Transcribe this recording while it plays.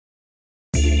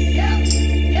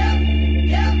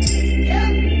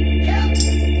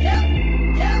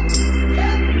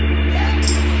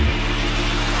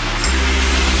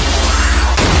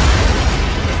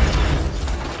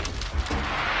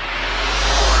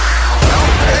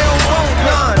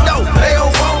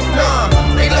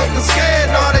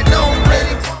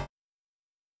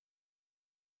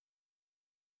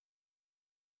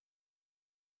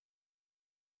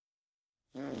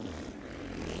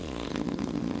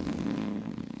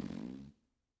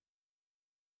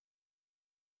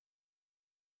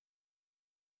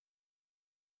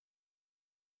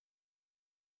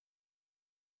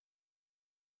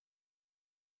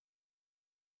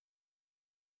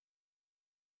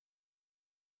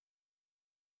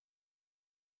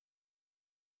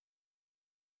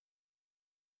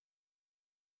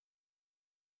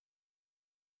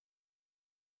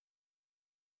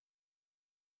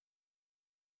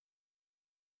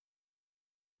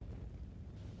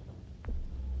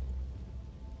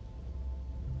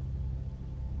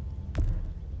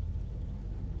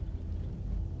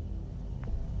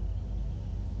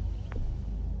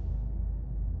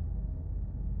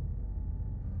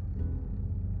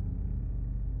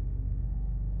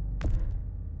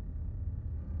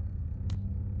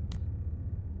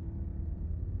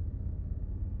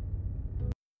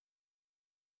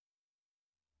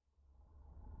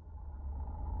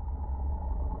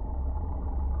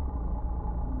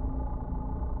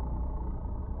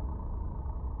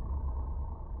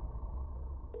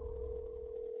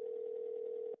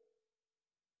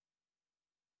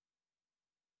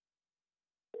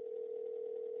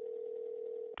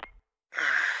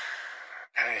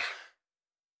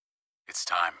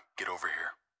time. Get over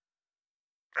here.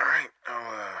 All right,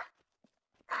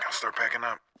 I'll start packing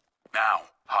up. Now,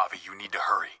 Javi, you need to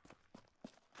hurry.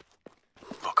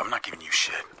 Look, I'm not giving you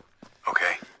shit,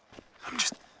 okay?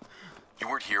 You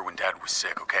weren't here when Dad was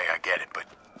sick, okay? I get it, but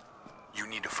you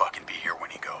need to fucking be here when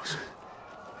he goes.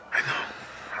 I know.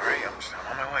 All right, I'm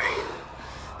on my way.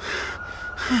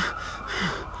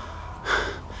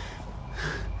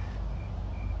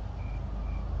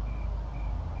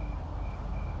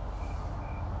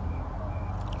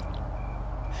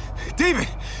 David!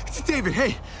 David,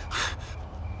 hey!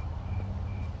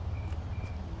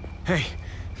 Hey,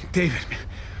 David,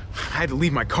 I had to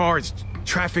leave my car.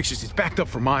 Traffic's it's backed up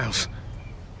for miles.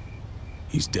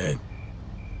 He's dead.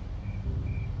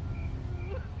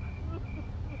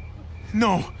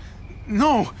 No,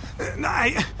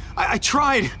 I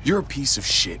tried. You're a piece of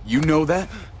shit. You know that?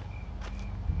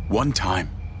 One time.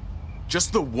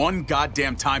 Just the one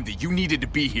goddamn time that you needed to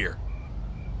be here.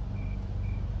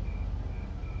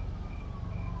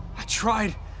 I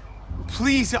tried.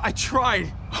 Please, I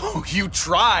tried. Oh, you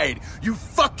tried? You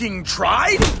fucking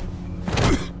tried?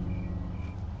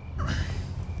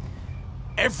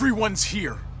 Everyone's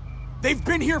here. They've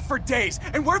been here for days,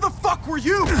 and where the fuck were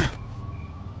you?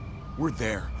 We're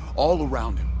there, all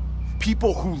around him.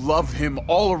 People who love him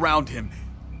all around him.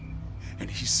 And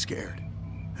he's scared.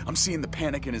 I'm seeing the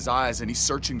panic in his eyes, and he's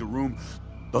searching the room.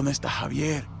 ¿Dónde está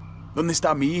Javier? ¿Dónde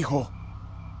está mi hijo?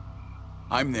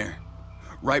 I'm there,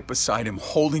 right beside him,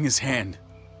 holding his hand.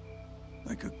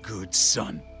 Like a good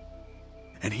son.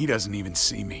 And he doesn't even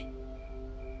see me.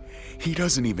 He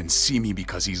doesn't even see me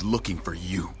because he's looking for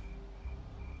you.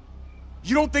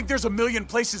 You don't think there's a million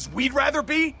places we'd rather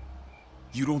be?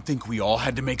 You don't think we all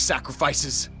had to make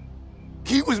sacrifices?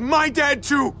 He was my dad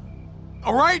too,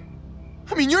 all right?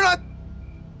 I mean, you're not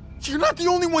the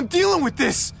only one dealing with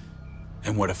this.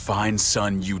 And what a fine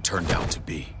son you turned out to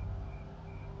be.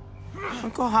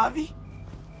 Uncle Javi?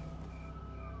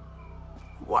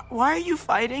 Why are you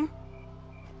fighting?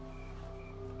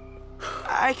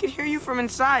 I could hear you from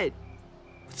inside.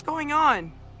 What's going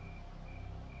on?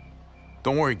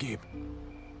 Don't worry, Gabe.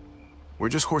 We're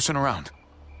just horsing around.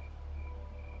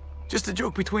 Just a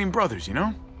joke between brothers, you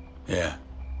know? Yeah.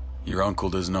 Your uncle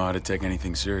doesn't know how to take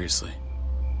anything seriously.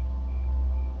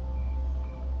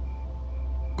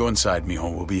 Go inside,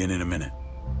 mijo. We'll be in a minute.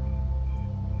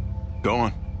 Go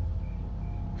on.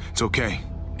 It's okay.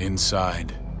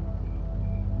 Inside.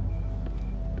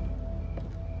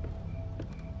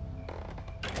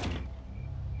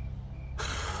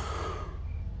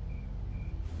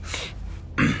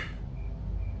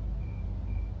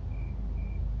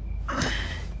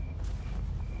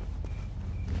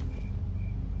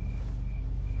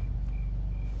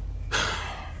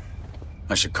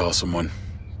 I should call someone.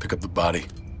 Pick up the body.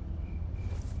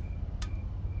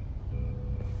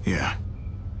 Yeah.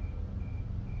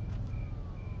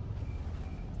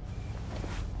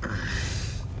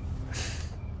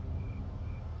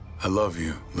 I love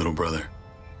you, little brother.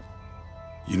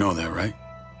 You know that, right?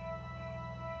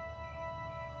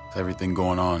 With everything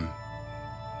going on.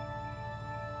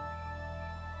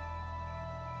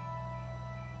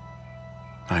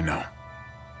 I know.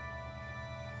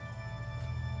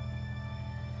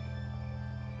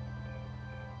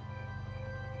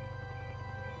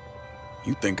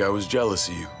 You think I was jealous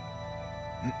of you?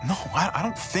 No, I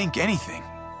don't think anything.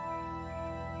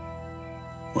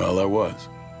 Well, I was.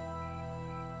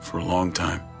 For a long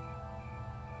time.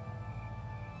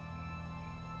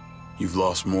 You've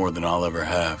lost more than I'll ever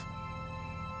have.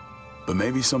 But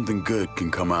maybe something good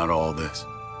can come out of all this.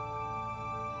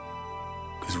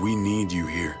 Because we need you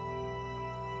here.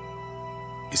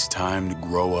 It's time to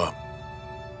grow up.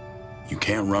 You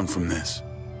can't run from this.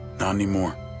 Not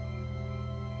anymore.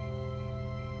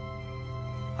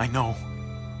 I know.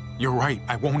 You're right.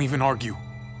 I won't even argue.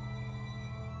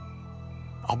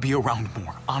 I'll be around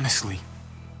more, honestly.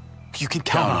 You can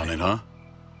count on it, huh?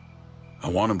 I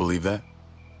want to believe that.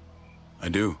 I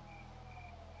do.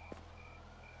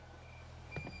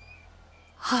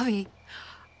 Javi.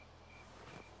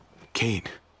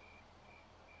 Kate.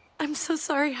 I'm so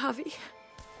sorry, Javi.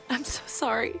 I'm so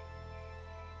sorry.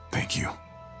 Thank you.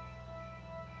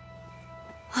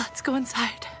 Let's go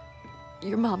inside.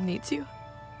 Your mom needs you.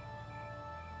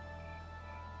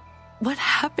 What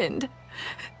happened?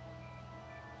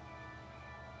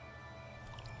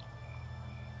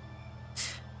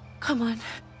 Come on.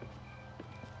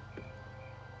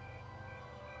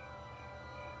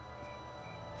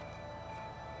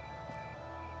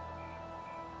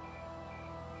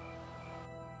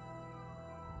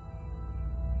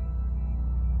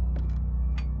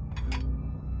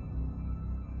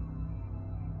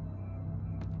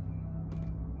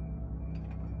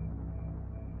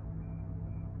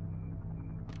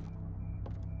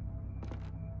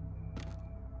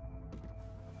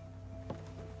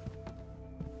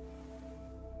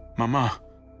 Mama.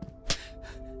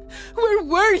 Where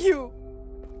were you?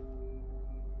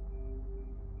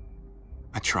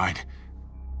 I tried.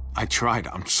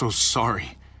 I'm so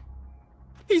sorry.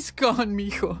 He's gone,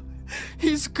 mijo.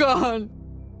 He's gone.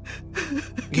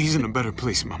 He's in a better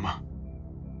place, Mama.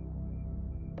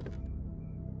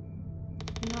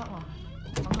 Not long.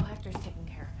 Uncle Hector's taking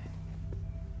care of it.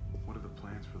 What are the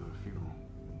plans for the funeral?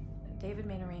 David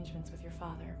made arrangements with your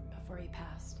father before he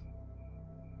passed.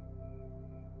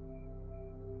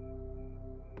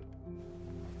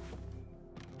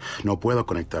 No puedo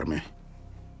conectarme.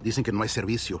 Dicen que no hay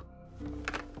servicio.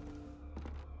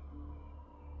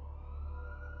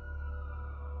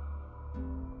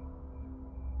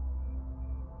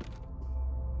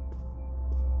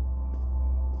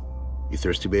 You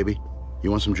thirsty, baby?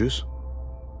 You want some juice?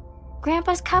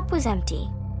 Grandpa's cup was empty.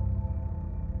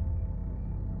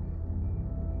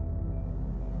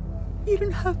 You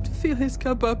don't have to fill his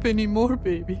cup up anymore,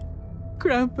 baby.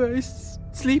 Grandpa is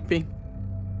sleeping.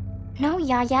 No,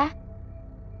 Yaya.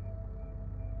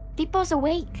 Pipo's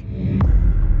awake.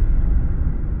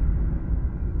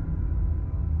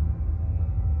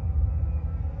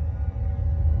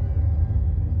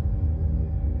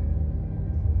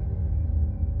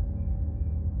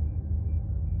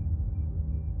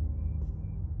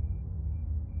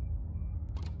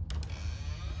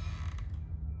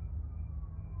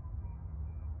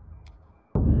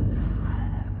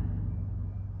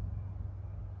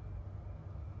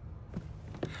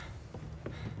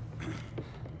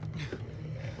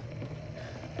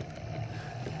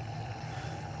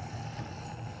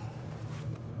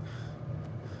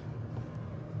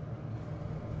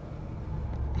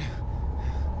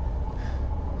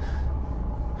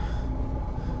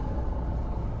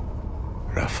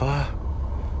 Rafa,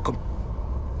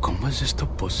 ¿cómo es esto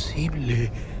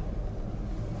posible?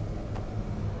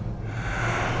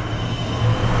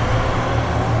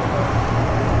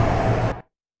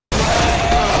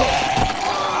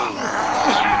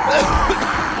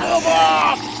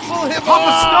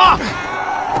 Papa, stop!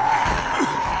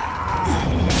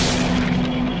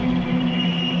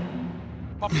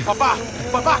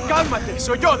 Papá, cálmate.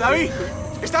 Soy yo, David.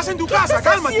 Estás en tu casa,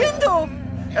 cálmate. ¿Qué estás haciendo?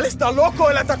 Él está loco,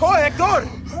 él atacó a Héctor.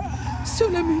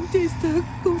 Solamente está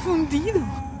confundido.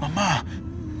 Mamá.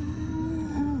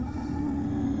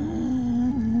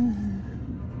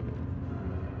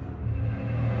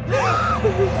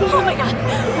 Oh my god!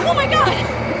 Oh my god!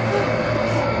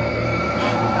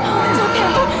 Oh, it's okay.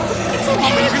 It's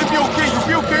okay. You're gonna be okay. You'll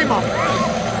be okay, Mom.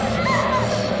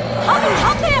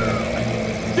 Help him!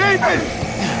 David!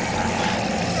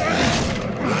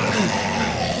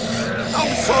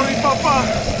 I'm sorry, Papa.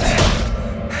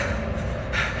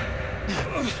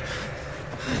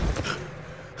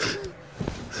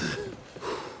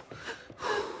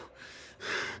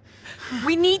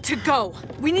 We need to go.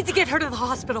 We need to get her to the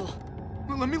hospital.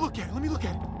 Let me look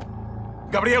at it.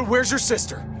 Gabriel, where's your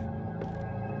sister?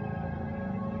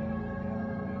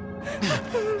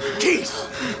 Keys!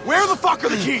 Where the fuck are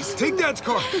the keys? Take Dad's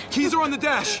car. Keys are on the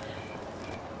dash.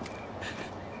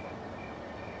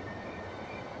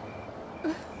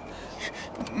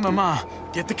 Mama.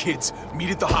 Get the kids. Meet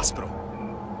at the hospital.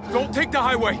 Don't take the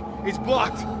highway. It's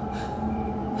blocked.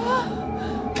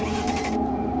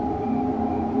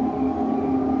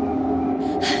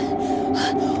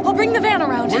 I'll bring the van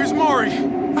around. Where's Mari?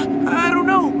 I don't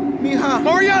know. Mija.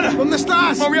 Mariana! ¿Dónde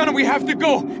estás? Mariana, we have to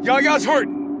go. Yaya's hurt.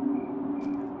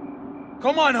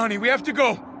 Come on, honey. We have to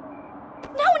go.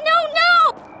 No, no,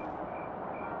 no!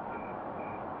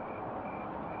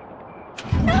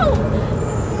 No!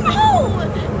 No!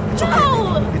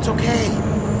 No! It's okay.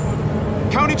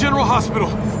 County General Hospital.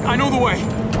 I know the way.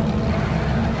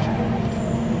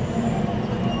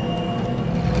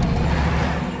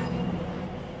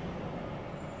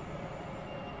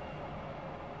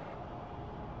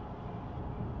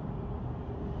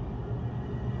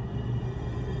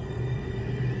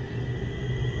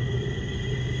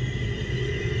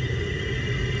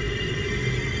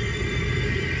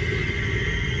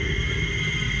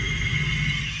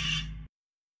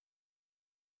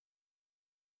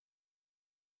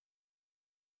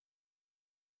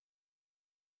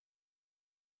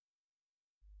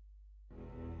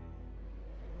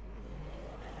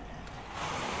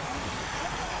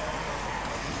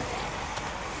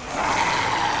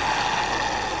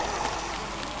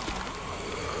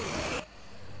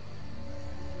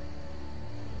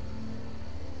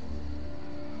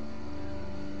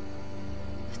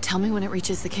 Tell me when it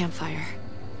reaches the campfire.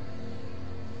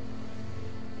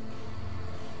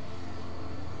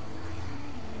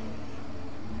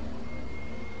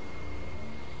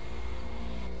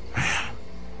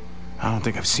 I don't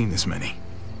think I've seen this many.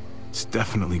 It's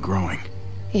definitely growing.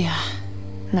 Yeah,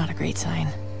 not a great sign.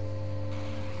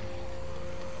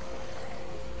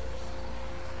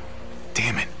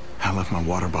 Damn it. I left my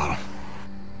water bottle.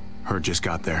 Hurt just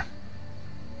got there.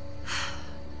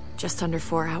 Just under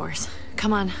 4 hours.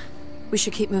 Come on. We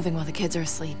should keep moving while the kids are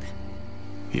asleep.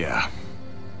 Yeah.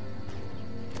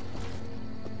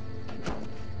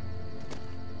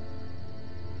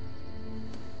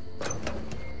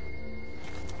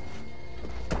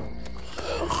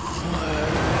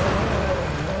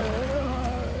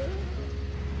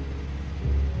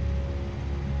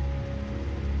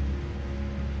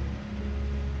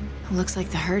 Looks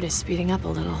like the herd is speeding up a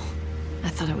little. I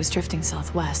thought it was drifting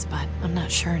southwest, but I'm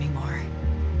not sure anymore.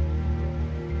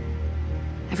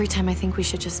 Every time I think we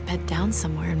should just bed down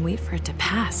somewhere and wait for it to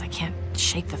pass, I can't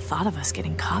shake the thought of us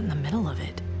getting caught in the middle of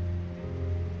it.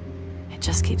 It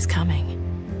just keeps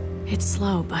coming. It's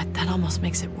slow, but that almost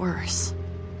makes it worse.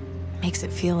 It makes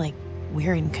it feel like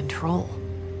we're in control.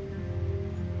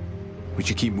 We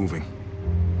should keep moving.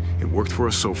 It worked for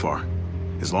us so far.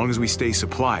 As long as we stay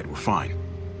supplied, we're fine.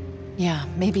 Yeah,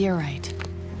 maybe you're right.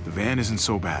 The van isn't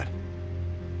so bad.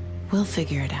 We'll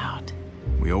figure it out.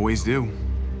 We always do.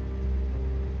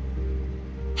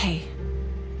 Hey,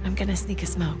 I'm gonna sneak a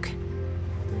smoke.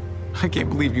 I can't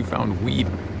believe you found weed.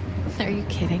 Are you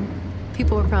kidding?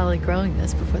 People were probably growing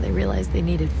this before they realized they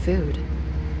needed food.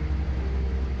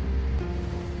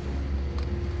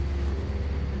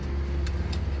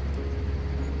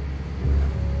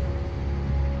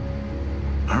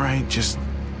 All right, just,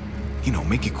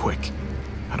 make it quick.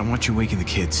 I don't want you waking the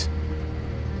kids.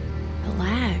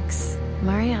 Relax.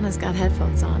 Mariana's got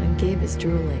headphones on and Gabe is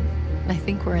drooling. I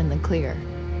think we're in the clear.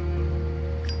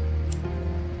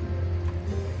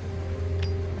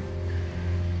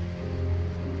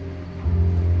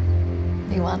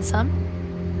 You want some?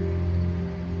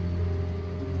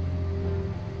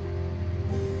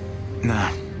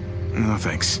 Nah, no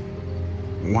thanks.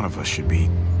 One of us should be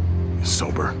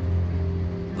sober.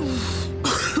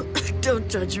 Don't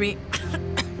judge me.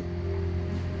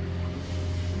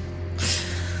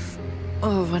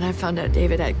 Oh, when I found out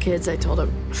David had kids, I told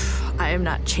him, I am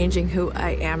not changing who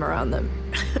I am around them.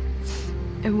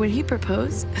 And when he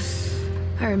proposed,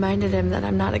 I reminded him that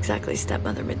I'm not exactly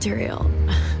stepmother material.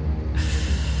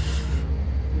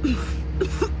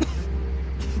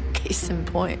 Case in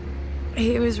point.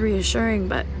 He was reassuring,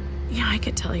 but, I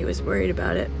could tell he was worried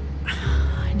about it.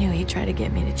 I knew he'd try to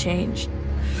get me to change.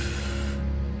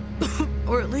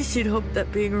 Or at least he'd hope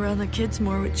that being around the kids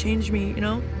more would change me,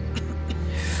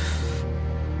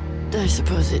 I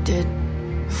suppose it did.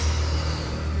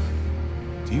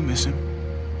 Do you miss him?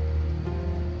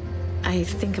 I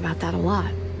think about that a lot.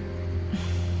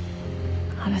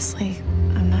 Honestly,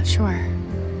 I'm not sure.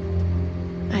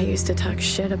 I used to talk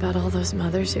shit about all those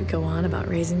mothers who go on about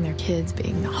raising their kids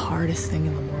being the hardest thing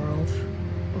in the world.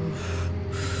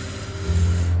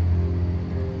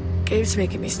 Gabe's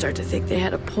making me start to think they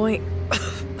had a point.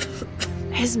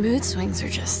 His mood swings are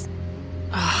just...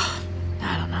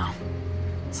 I don't know.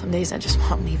 Some days I just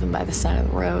want to leave him by the side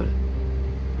of the road.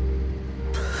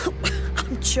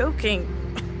 I'm joking.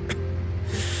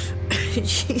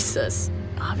 Jesus,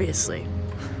 obviously.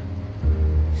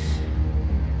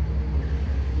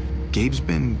 Gabe's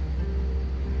been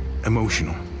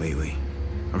emotional lately.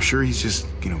 I'm sure he's just,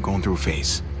 going through a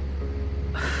phase.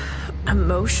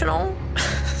 Emotional?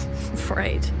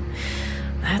 Right.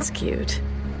 That's cute.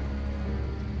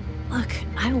 Look,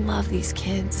 I love these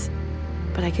kids,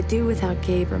 but I could do without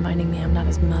Gabe reminding me I'm not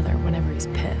his mother whenever he's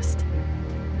pissed.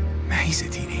 He's a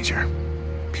teenager.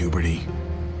 Puberty,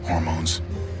 hormones.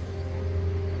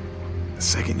 The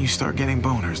second you start getting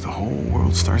boners, the whole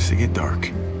world starts to get dark.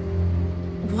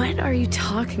 What are you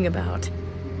talking about?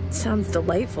 Sounds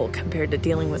delightful compared to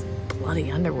dealing with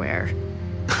bloody underwear.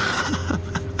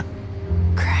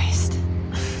 Christ.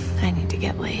 I need to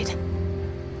get laid.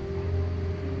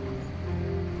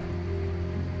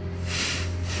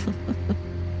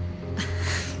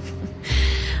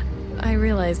 I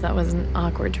realize that was an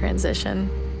awkward transition.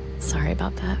 Sorry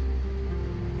about that.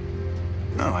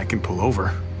 No, I can pull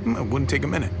over. It wouldn't take a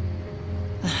minute.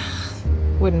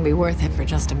 Wouldn't be worth it for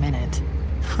just a minute.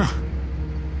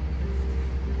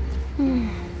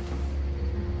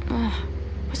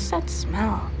 What's that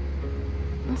smell?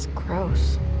 That's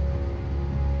gross.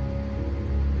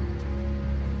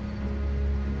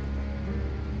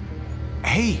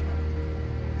 Hey,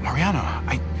 Mariana,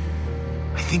 I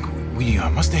think we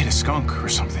must have hit a skunk or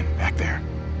something back there.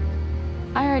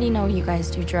 I already know you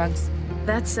guys do drugs.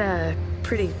 That's a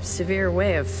pretty severe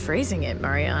way of phrasing it,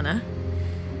 Mariana.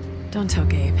 Don't tell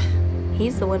Gabe.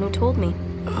 He's the one who told me.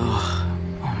 Oh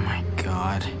my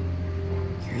God.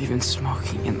 You're even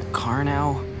smoking in the car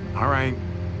now? All right.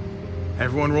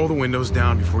 Everyone roll the windows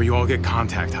down before you all get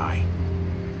contact high.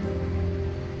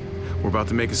 We're about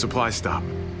to make a supply stop.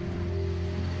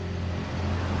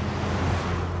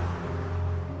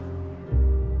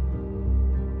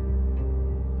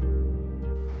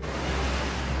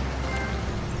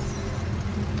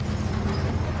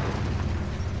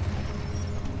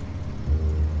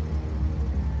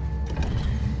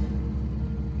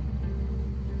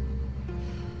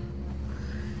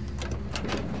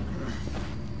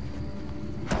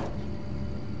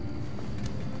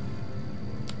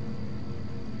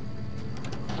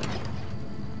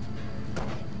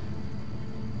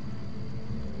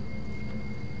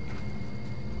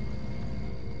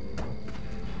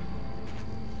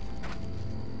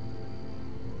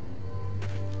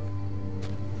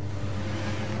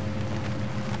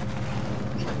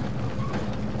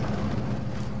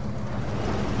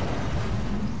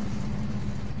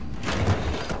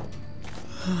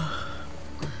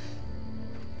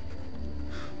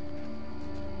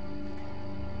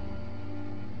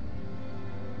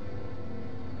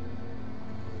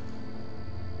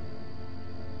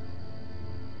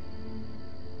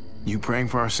 You praying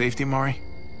for our safety, Mari?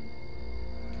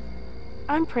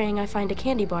 I'm praying I find a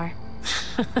candy bar.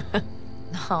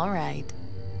 All right.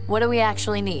 What do we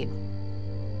actually need?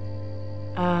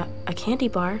 A candy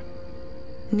bar.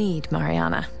 Need,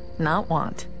 Mariana, not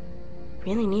want.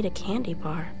 Really need a candy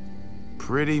bar.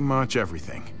 Pretty much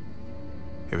everything.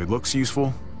 If it looks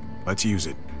useful, let's use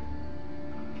it.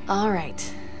 All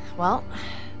right. Well,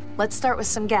 let's start with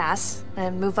some gas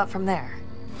and move up from there.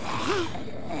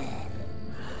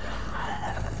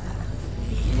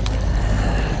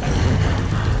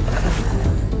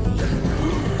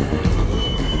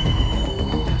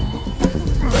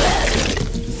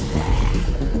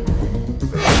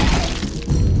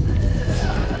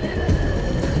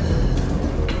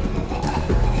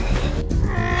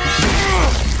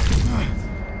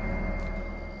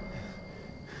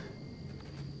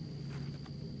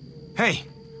 Hey,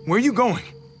 where are you going?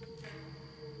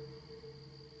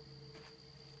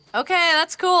 Okay,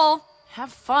 that's cool.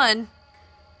 Have fun.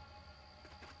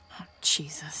 Oh,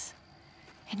 Jesus.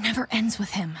 It never ends with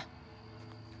him.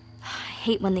 I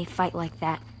hate when they fight like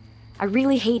that. I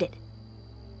really hate it.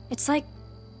 It's like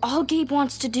all Gabe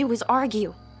wants to do is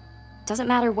argue. Doesn't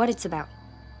matter what it's about.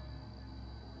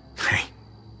 Hey,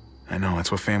 I know,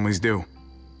 that's what families do.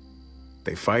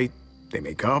 They fight, they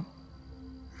make up,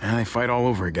 and they fight all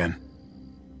over again.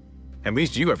 At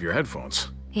least you have your headphones.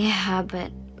 Yeah,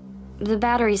 but the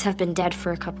batteries have been dead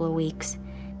for a couple of weeks.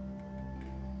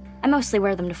 I mostly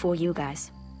wear them to fool you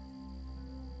guys.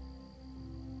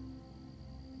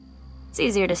 It's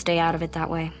easier to stay out of it that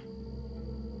way.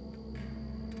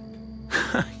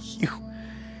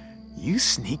 You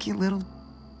sneaky little...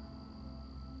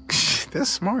 That's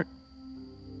smart.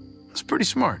 That's pretty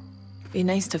smart. Be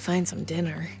nice to find some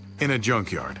dinner. In a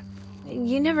junkyard.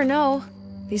 You never know.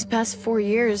 These past 4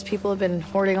 years, people have been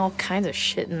hoarding all kinds of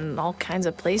shit in all kinds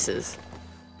of places.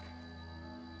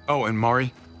 Oh, and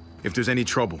Mari, if there's any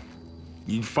trouble,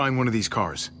 you find one of these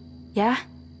cars. Yeah?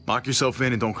 Lock yourself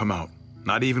in and don't come out.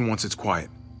 Not even once it's quiet.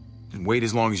 And wait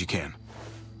as long as you can.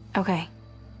 Okay.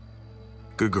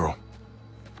 Good girl.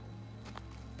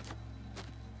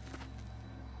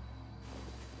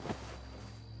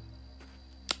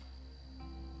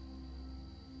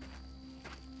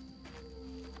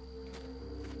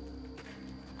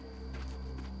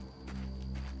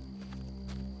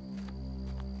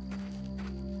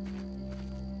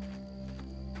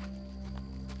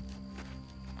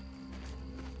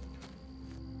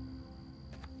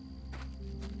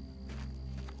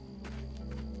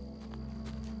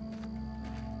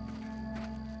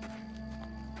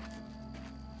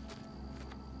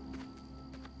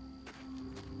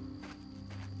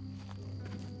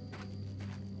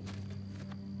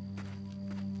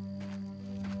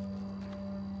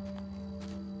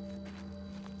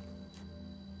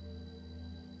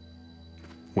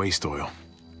 Waste oil.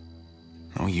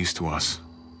 No use to us.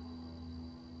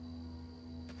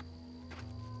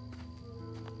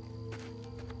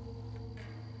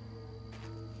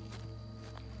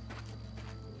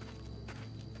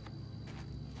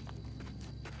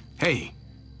 Hey,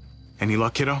 any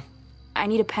luck, kiddo? I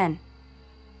need a pen.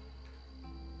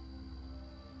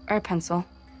 Or a pencil.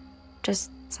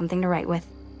 Just something to write with.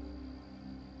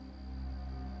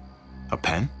 A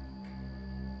pen?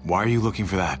 Why are you looking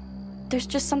for that? There's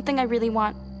just something I really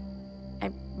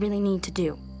need to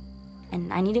do.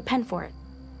 And I need a pen for it.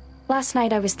 Last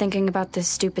night I was thinking about this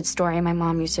stupid story my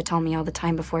mom used to tell me all the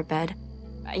time before bed.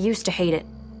 I used to hate it.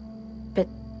 But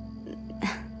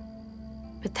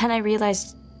then I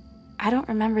realized I don't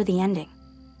remember the ending.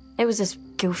 It was this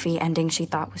goofy ending she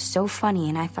thought was so funny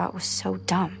and I thought was so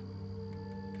dumb.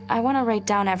 I want to write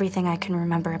down everything I can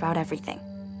remember about everything.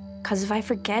 'Cause if I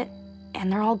forget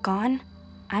and they're all gone,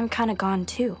 I'm kind of gone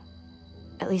too.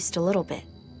 At least a little bit.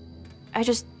 I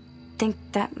just think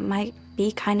that might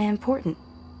be kind of important.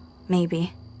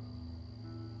 Maybe.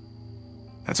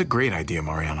 That's a great idea,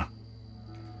 Mariana.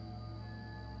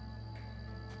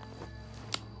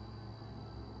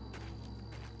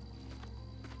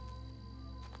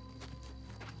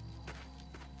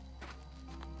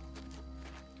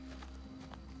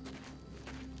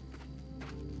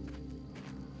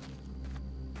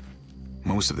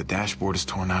 Most of the dashboard is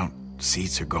torn out.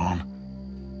 Seats are gone.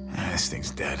 This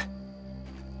thing's dead.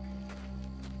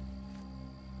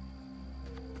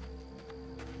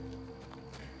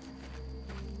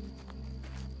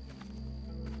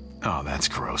 Oh, that's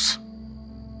gross.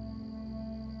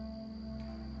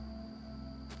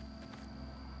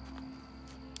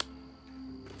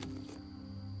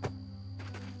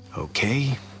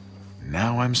 Okay,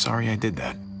 now I'm sorry I did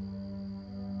that.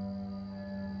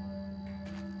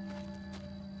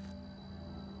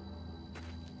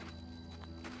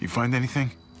 You find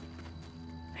anything?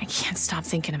 I can't stop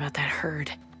thinking about that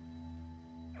herd.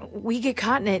 We get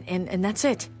caught in it, and that's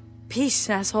it. Peace,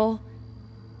 asshole.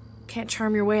 Can't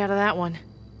charm your way out of that one.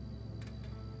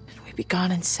 And we'd be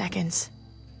gone in seconds.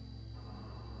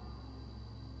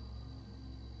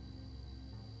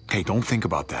 Hey, don't think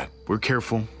about that. We're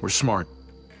careful, we're smart.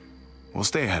 We'll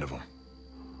stay ahead of them.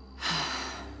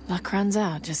 Luck runs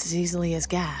out just as easily as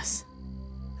gas.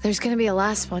 There's gonna be a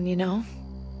last one, you know?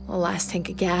 A last tank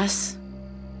of gas.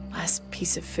 Last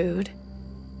piece of food.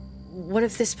 What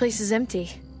if this place is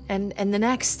empty? And the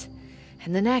next?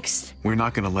 And the next? We're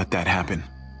not gonna let that happen.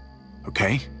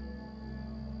 Okay?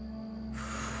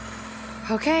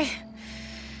 Okay.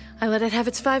 I let it have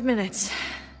its 5 minutes.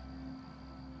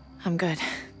 I'm good.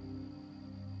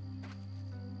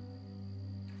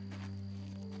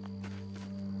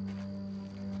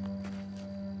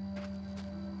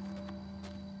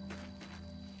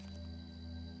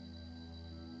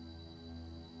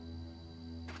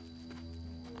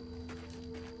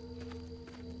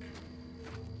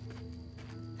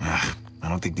 I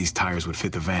don't think these tires would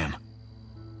fit the van.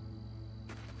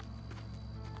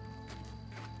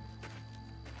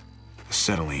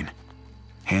 Acetylene.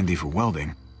 Handy for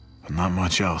welding, but not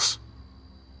much else.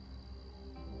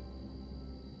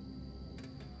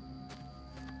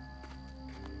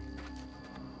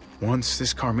 Once,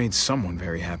 this car made someone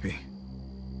very happy.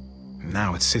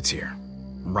 Now it sits here,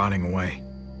 rotting away.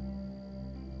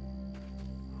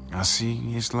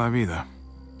 Así es la vida.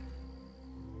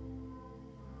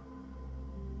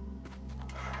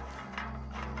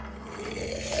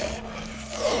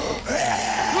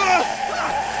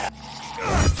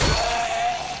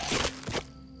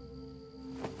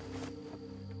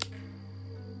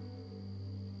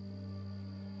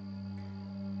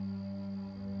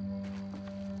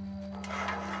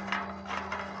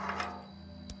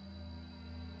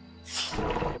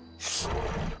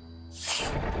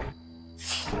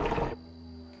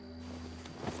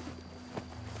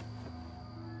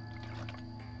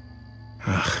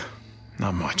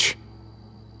 Not much,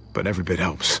 but every bit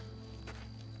helps.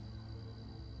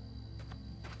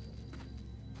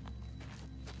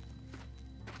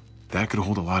 That could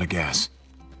hold a lot of gas.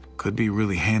 Could be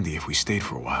really handy if we stayed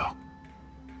for a while.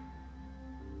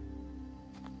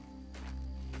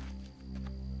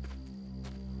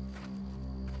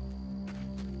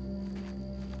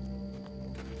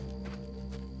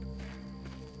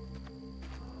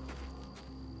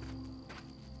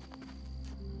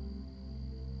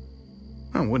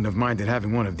 I wouldn't have minded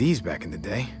having one of these back in the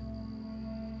day.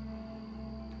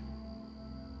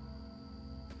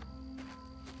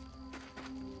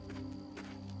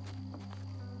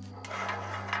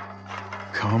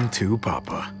 Come to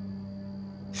Papa.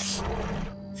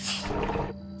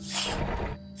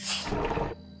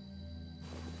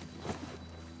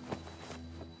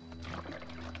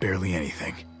 Barely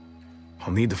anything.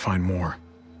 I'll need to find more.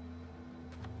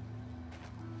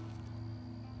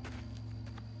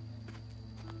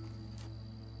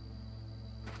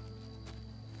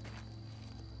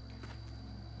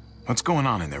 What's going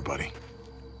on in there, buddy?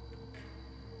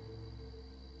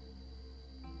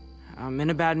 I'm in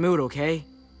a bad mood, okay?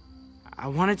 I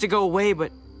want it to go away,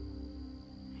 but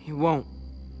it won't.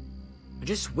 I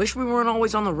just wish we weren't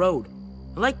always on the road.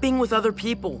 I like being with other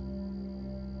people.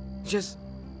 Just,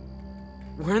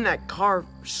 we're in that car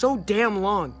for so damn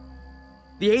long.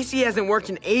 The AC hasn't worked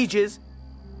in ages,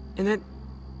 and then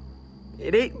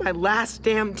it ate my last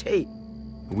damn tape.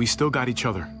 We still got each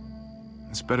other.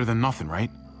 It's better than nothing, right?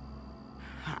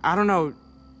 I don't know.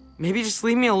 Maybe just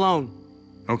leave me alone.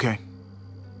 Okay.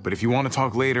 But if you want to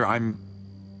talk later, I'm...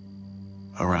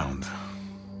 around.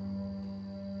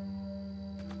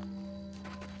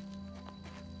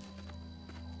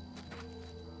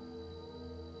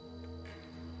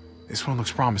 This one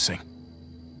looks promising.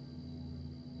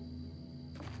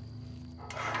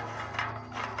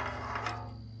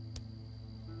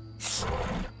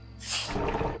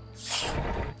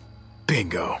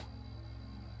 Bingo.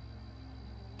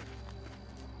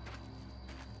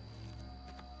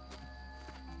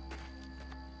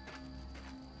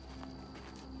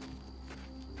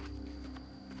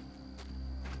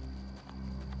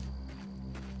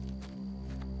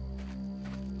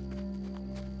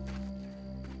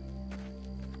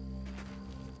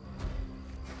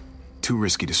 Too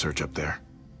risky to search up there.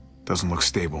 Doesn't look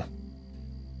stable.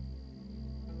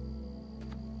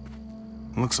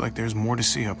 Looks like there's more to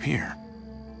see up here.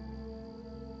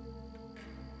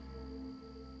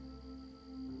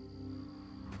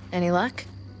 Any luck?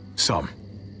 Some.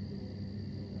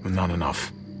 But not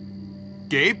enough.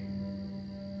 Gabe?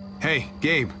 Hey,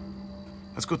 Gabe.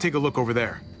 Let's go take a look over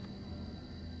there.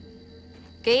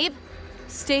 Gabe,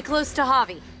 stay close to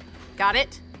Javi. Got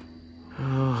it?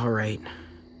 Oh, all right.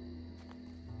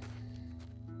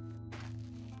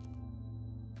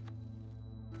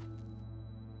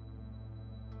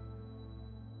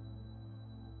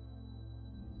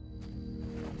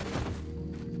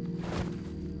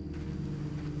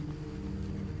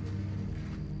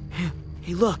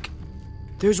 Hey, look.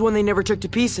 There's one they never took to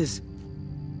pieces.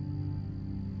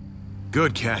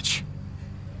 Good catch.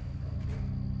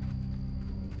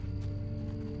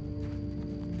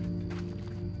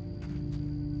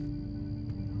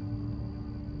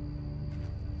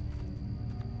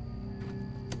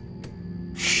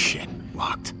 Shit,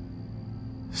 locked.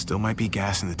 Still might be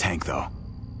gas in the tank, though.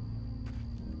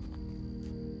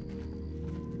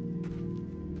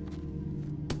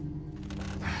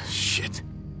 Shit.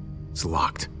 It's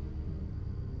locked.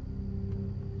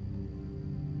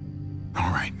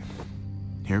 All right.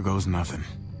 Here goes nothing.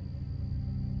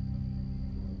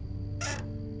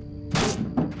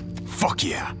 Fuck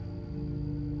yeah.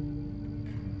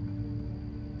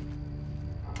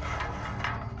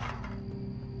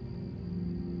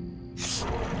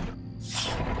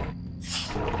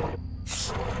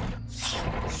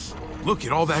 Look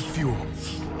at all that fuel.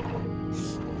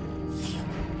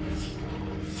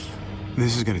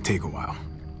 This is gonna take a while.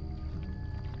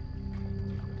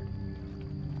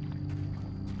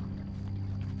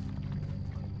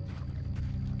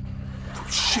 Oh,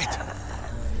 shit!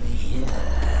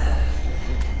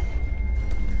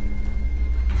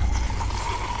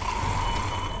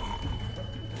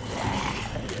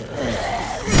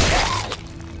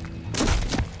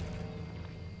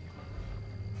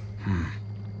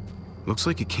 Looks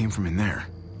like it came from in there.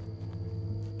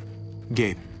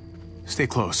 Gabe, stay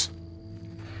close.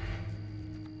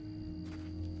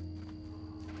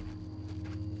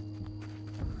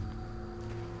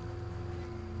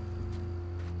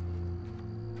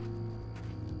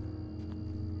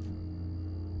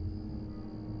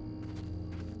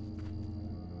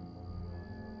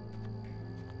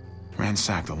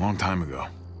 Ransacked a long time ago.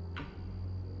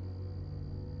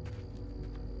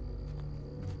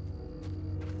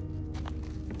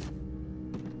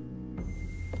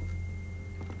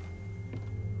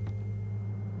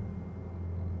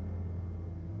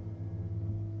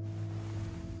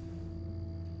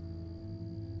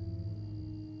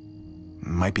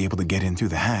 Might be able to get in through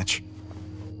the hatch.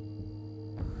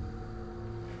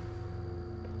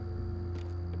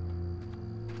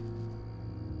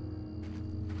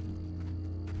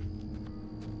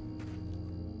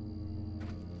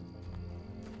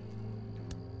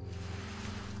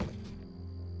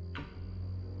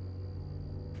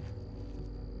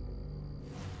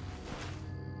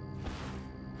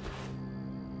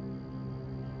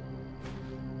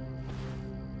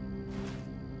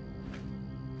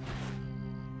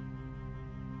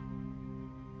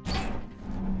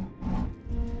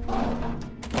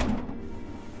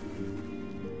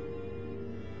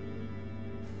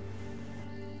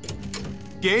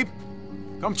 Gabe,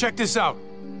 come check this out.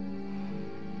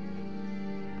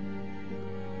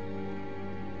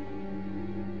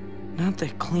 Not the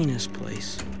cleanest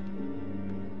place.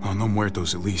 Oh, no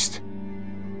muertos at least.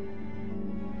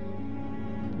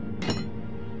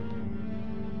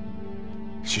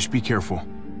 Just be careful.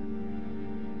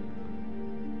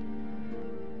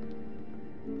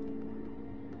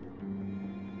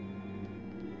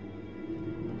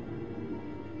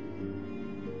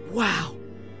 Wow,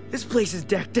 this place is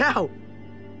decked out.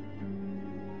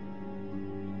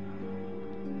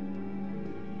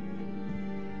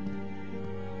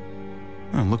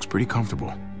 It looks pretty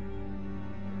comfortable.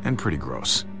 And pretty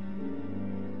gross.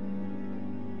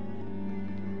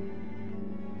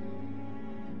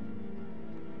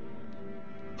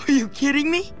 Are you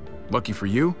kidding me? Lucky for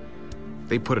you,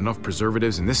 they put enough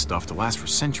preservatives in this stuff to last for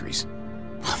centuries.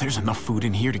 There's enough food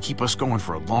in here to keep us going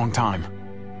for a long time.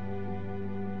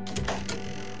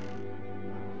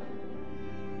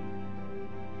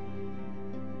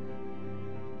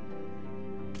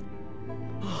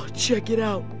 Oh, check it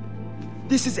out.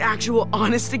 This is actual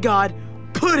honest-to-God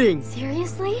pudding!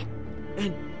 Seriously?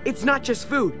 And it's not just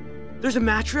food. There's a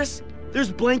mattress,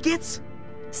 there's blankets.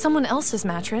 Someone else's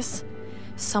mattress,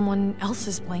 someone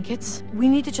else's blankets. We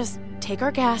need to just take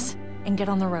our gas and get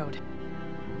on the road.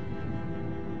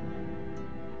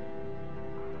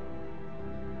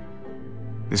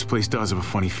 This place does have a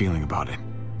funny feeling about it.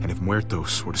 And if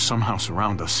Muertos were to somehow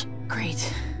surround us...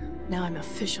 Great. Now I'm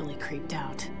officially creeped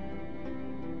out.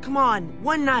 Come on,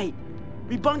 one night.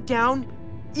 We bunk down,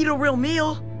 eat a real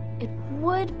meal. It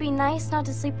would be nice not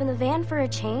to sleep in the van for a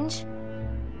change.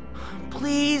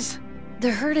 Please?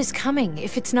 The herd is coming,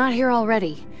 if it's not here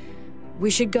already.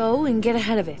 We should go and get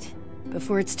ahead of it,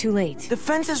 before it's too late. The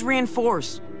fence is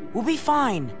reinforced. We'll be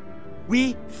fine.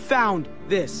 We found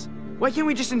this. Why can't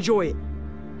we just enjoy it?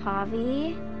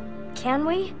 Javi, can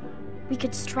we? We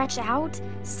could stretch out,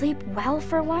 sleep well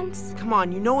for once. Come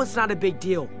on, you know it's not a big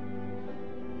deal.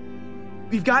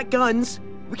 We've got guns.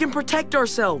 We can protect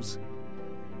ourselves.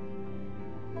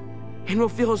 And we'll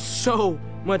feel so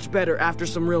much better after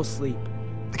some real sleep.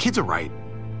 The kids are right.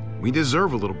 We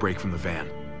deserve a little break from the van.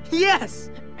 Yes!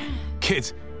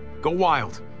 Kids, go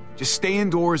wild. Just stay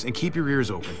indoors and keep your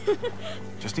ears open.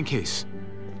 Just in case.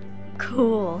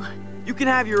 Cool. You can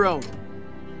have your own.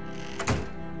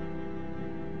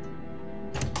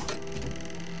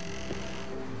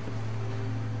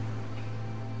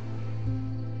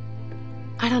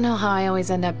 I don't know how I always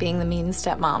end up being the mean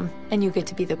stepmom, and you get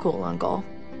to be the cool uncle.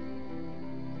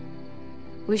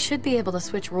 We should be able to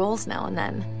switch roles now and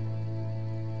then.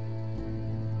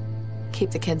 Keep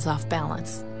the kids off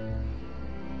balance.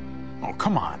 Oh,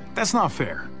 come on. That's not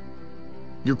fair.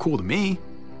 You're cool to me.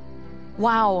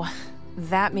 Wow,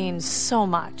 that means so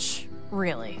much,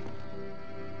 really.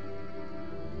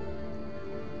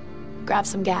 Grab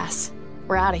some gas.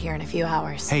 We're out of here in a few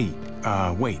hours. Hey,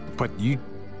 wait, but you...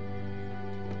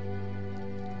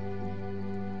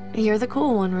 You're the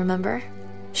cool one, remember?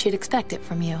 She'd expect it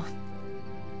from you.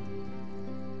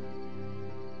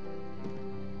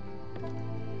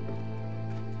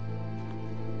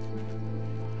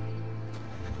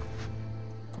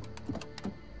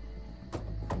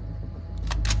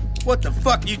 What the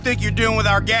fuck do you think you're doing with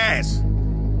our gas?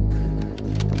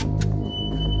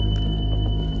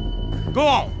 Go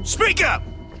on, speak up!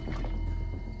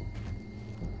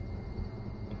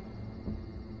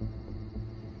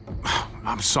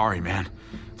 I'm sorry, man.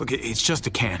 Look, it's just a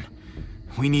can.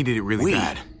 We needed it really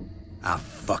bad. I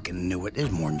fucking knew it.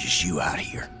 There's more than just you out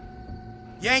here.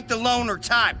 You ain't the loner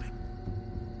type.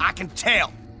 I can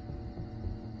tell.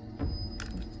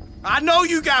 I know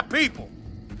you got people.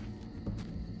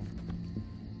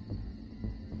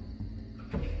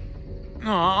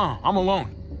 No, I'm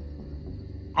alone.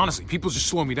 Honestly, people just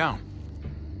slow me down.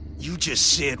 You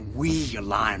just said we, you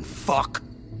lying fuck.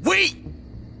 We!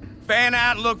 Fan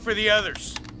out and look for the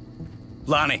others.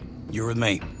 Lonnie, you're with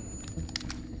me.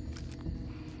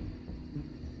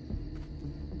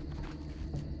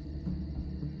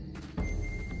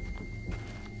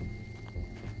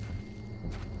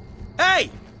 Hey!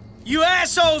 You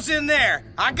assholes in there!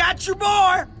 I got your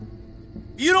boy!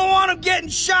 You don't want him getting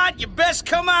shot, you best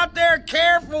come out there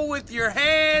careful with your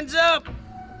hands up.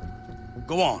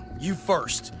 Go on, you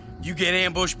first. You get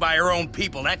ambushed by your own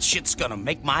people, that shit's gonna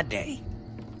make my day.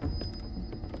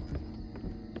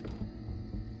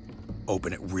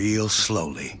 Open it real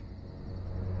slowly.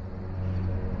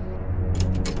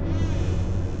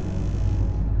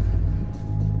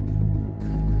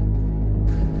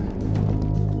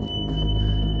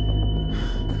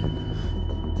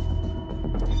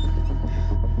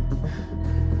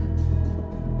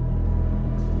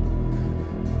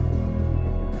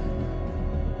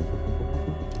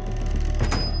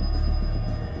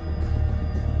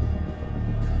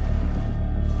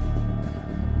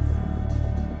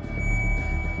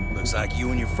 Looks like you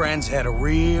and your friends had a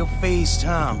real feast,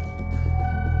 huh?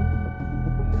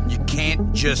 You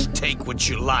can't just take what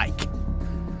you like.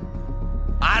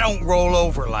 I don't roll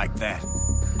over like that.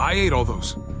 I ate all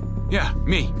those. Yeah,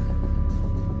 me.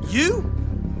 You?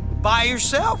 By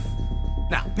yourself?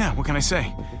 Now, Yeah, what can I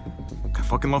say? I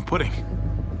fucking love pudding.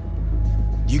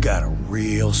 you got a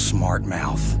real smart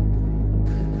mouth.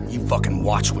 You fucking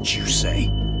watch what you say.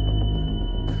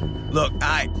 Look,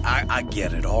 I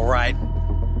get it, all right?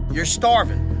 You're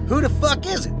starving. Who the fuck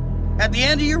is it? At the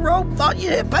end of your rope, thought you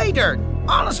hit pay dirt.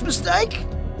 Honest mistake.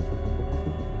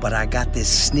 But I got this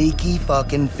sneaky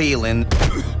fucking feeling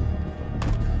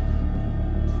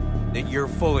that you're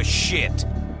full of shit.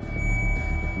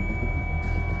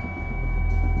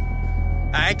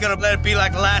 I ain't gonna let it be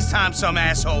like the last time some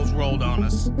assholes rolled on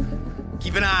us.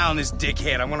 Keep an eye on this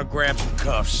dickhead. I'm gonna grab some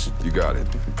cuffs. You got it.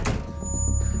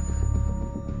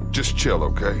 Just chill,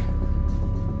 okay?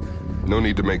 No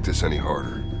need to make this any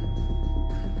harder.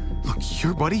 Look,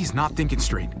 your buddy's not thinking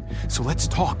straight. So let's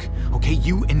talk, okay?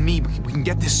 You and me, we can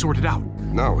get this sorted out.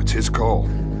 No, it's his call.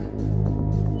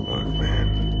 Look,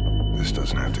 man, this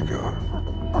doesn't have to go.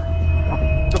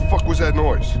 The fuck was that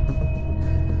noise?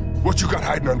 What you got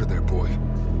hiding under there, boy?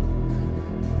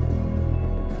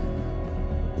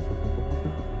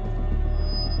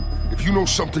 If you know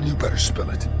something, you better spill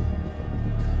it.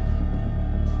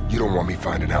 You don't want me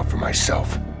finding out for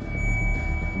myself.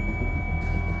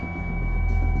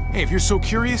 Hey, if you're so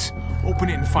curious, open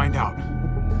it and find out.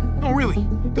 No, really,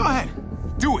 go ahead.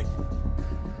 Do it.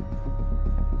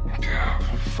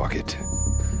 Fuck it.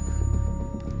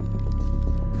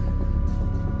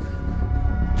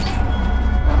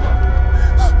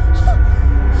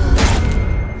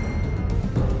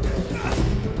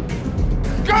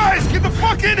 Guys, get the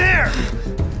fuck in here!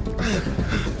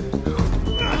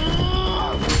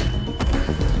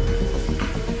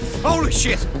 Holy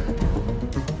shit!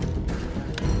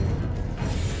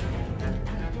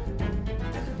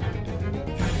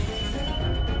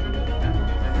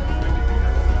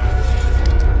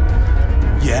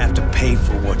 You have to pay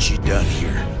for what you done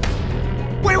here.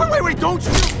 Wait, don't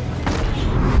you...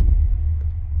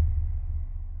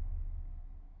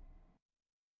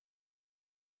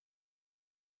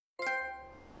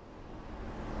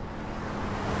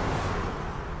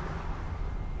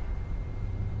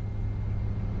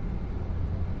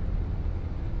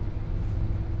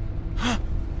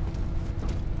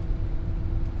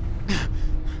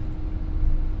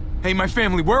 Hey, my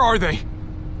family, where are they?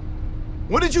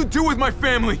 What did you do with my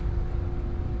family?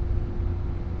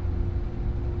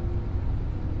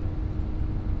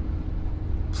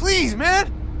 Please,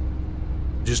 man!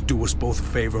 Just do us both a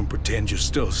favor and pretend you're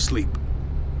still asleep.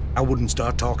 I wouldn't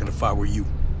start talking if I were you.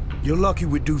 You're lucky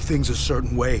we do things a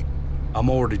certain way. I'm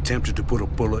already tempted to put a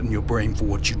bullet in your brain for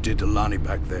what you did to Lonnie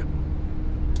back there.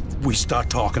 If we start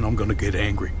talking, I'm gonna get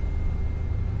angry.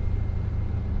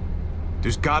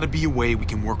 There's gotta be a way we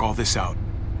can work all this out.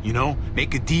 You know?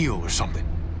 Make a deal or something.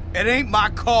 It ain't my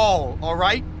call, all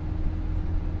right?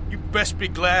 You best be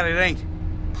glad it ain't.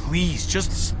 Please,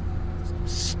 just...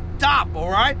 Stop, all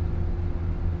right?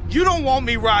 You don't want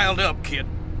me riled up, kid.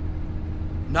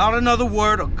 Not another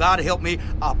word, or God help me,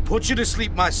 I'll put you to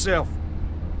sleep myself.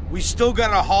 We still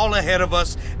got a haul ahead of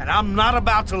us, and I'm not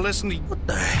about to listen to you. What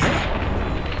the hell?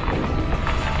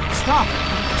 Stop!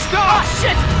 Stop! Oh,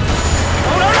 shit!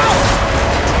 Oh, no!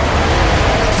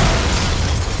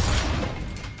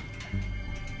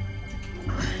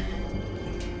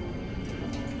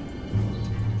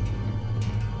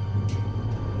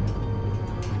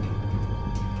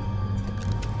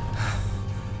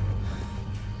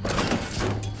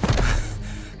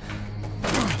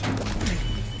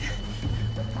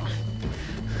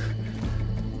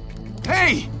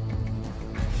 Hey!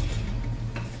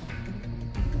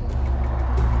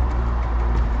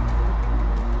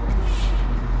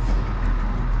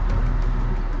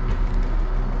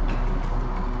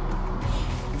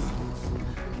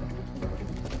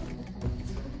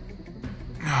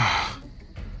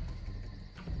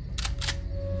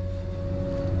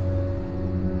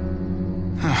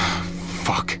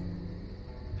 Fuck.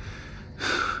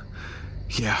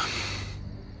 Yeah.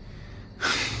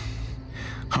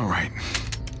 All right.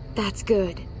 That's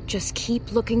good. Just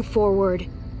keep looking forward.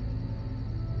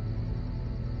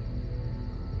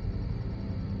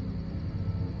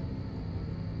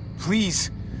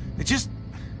 Please.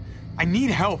 I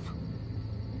need help.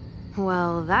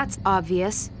 Well, that's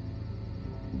obvious.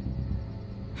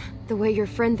 The way your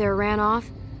friend there ran off,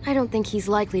 I don't think he's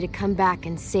likely to come back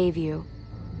and save you.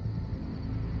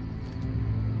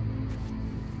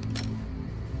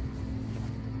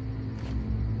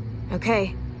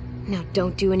 Okay, now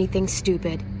don't do anything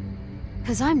stupid.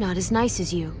 'Cause I'm not as nice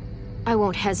as you. I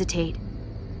won't hesitate.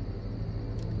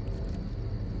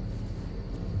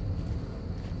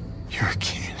 You're a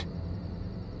kid.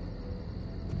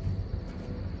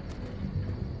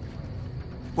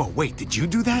 Whoa, wait, did you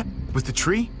do that? With the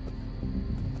tree?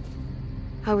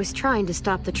 I was trying to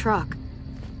stop the truck.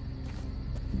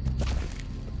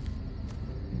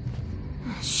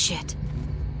 Shit.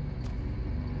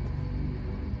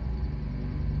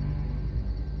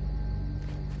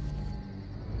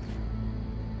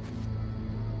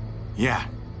 Yeah.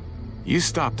 You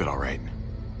stopped it all right.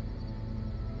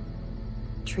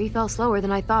 Tree fell slower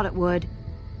than I thought it would.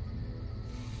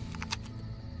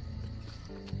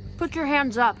 Put your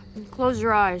hands up and close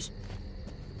your eyes.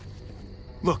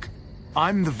 Look,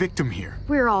 I'm the victim here.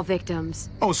 We're all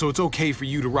victims. Oh, so it's okay for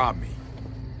you to rob me?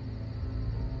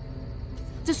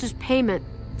 This is payment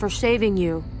for saving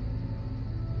you.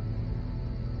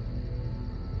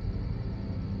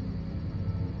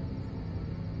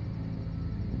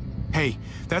 Hey,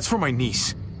 that's for my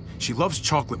niece. She loves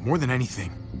chocolate more than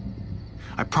anything.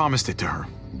 I promised it to her.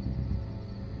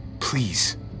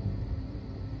 Please.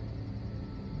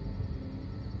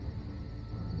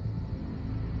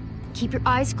 Keep your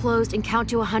eyes closed and count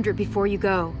to 100 before you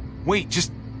go. Wait,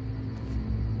 just...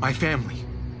 My family.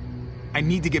 I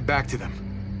need to get back to them.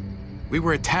 We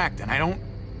were attacked, and I don't...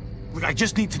 Look, I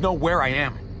just need to know where I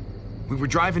am. We were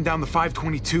driving down the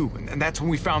 522, and that's when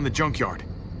we found the junkyard.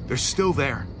 They're still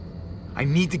there. I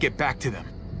need to get back to them.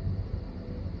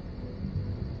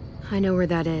 I know where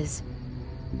that is.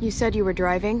 You said you were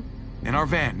driving? In our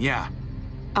van, yeah.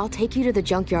 I'll take you to the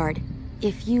junkyard,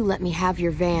 if you let me have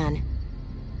your van.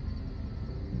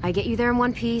 I get you there in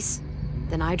one piece,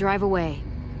 then I drive away.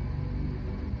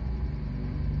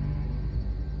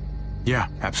 Yeah,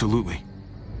 absolutely.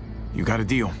 You got a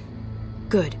deal.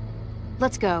 Good.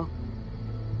 Let's go.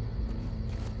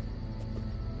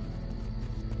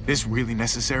 This really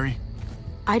necessary?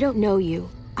 I don't know you,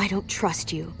 I don't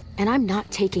trust you, and I'm not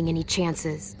taking any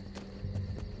chances.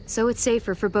 So it's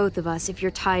safer for both of us if you're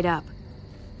tied up.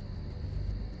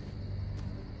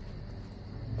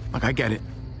 Look, I get it.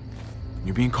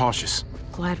 You're being cautious.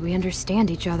 Glad we understand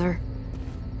each other.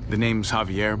 The name's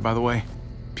Javier, by the way.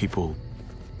 People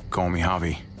call me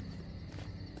Javi.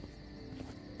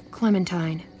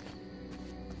 Clementine.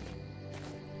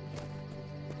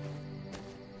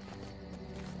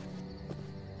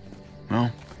 Well,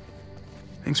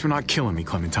 thanks for not killing me,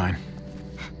 Clementine.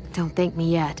 Don't thank me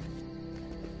yet.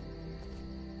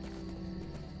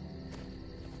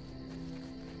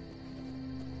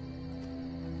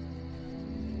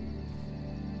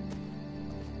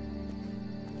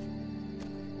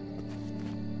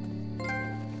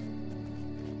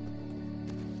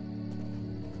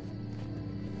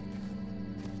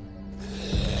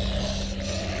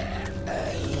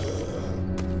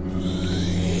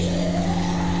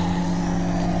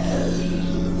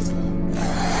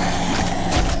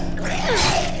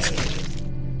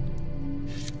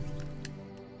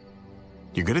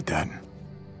 You're good at that.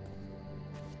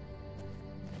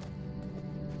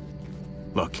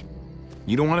 Look,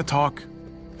 you don't want to talk?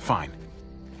 Fine.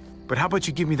 But how about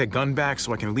you give me that gun back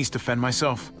so I can at least defend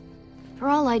myself? For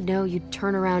all I'd know, you'd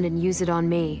turn around and use it on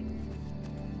me.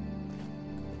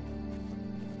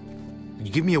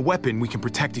 You give me a weapon, we can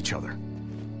protect each other.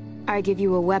 I give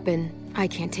you a weapon, I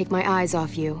can't take my eyes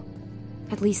off you.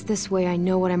 At least this way I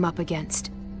know what I'm up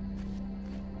against.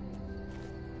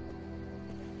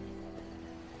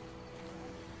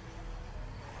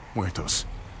 Muertos.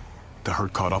 The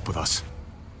herd caught up with us.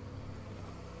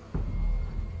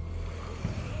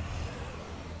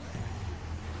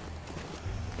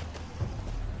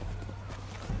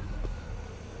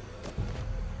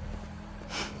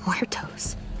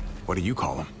 Muertos. What do you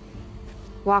call them?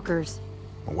 Walkers.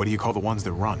 Well, what do you call the ones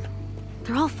that run?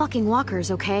 They're all fucking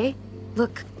walkers, okay?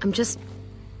 Look, I'm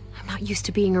not used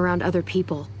to being around other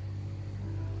people.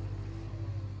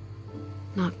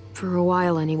 Not for a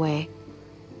while, anyway.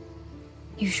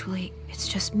 Usually, it's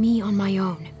just me on my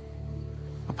own.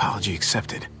 Apology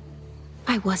accepted.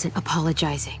 I wasn't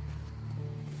apologizing.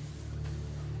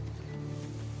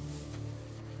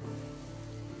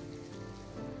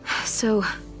 So,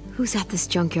 who's at this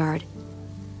junkyard?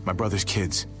 My brother's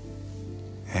kids.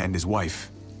 And his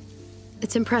wife.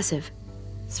 It's impressive,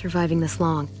 surviving this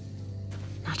long.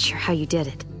 Not sure how you did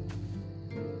it.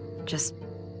 Just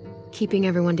keeping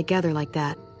everyone together like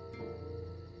that.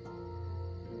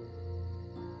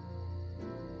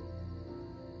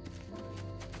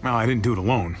 Well, I didn't do it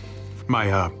alone.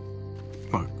 My,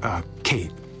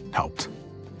 Kate helped.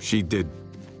 She did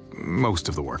most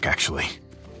of the work, actually.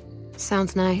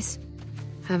 Sounds nice.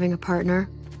 Having a partner.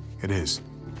 It is.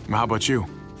 How about you?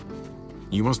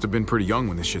 You must have been pretty young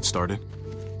when this shit started.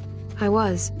 I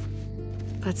was.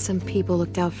 But some people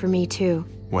looked out for me, too.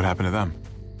 What happened to them?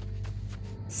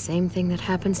 Same thing that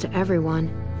happens to everyone.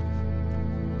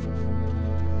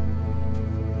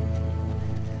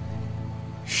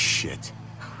 Shit.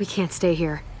 We can't stay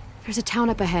here. There's a town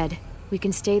up ahead. We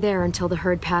can stay there until the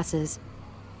herd passes.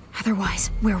 Otherwise,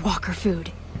 we're walker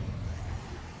food.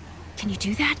 Can you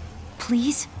do that?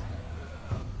 Please?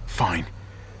 Fine.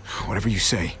 Whatever you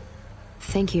say.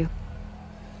 Thank you.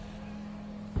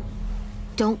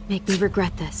 Don't make me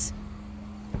regret this.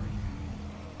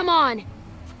 Come on!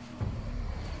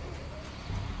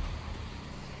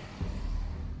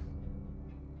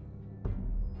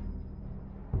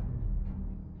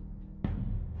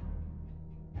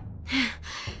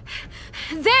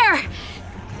 There!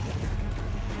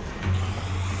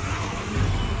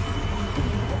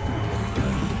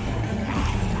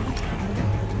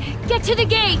 Get to the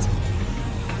gate!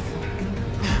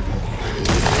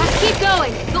 Just keep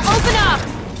going. They'll open up!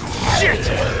 Shit!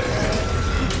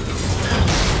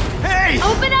 Hey!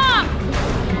 Open up!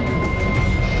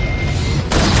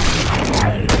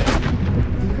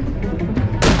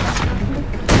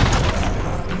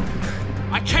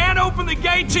 I can't open the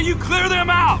gate till you clear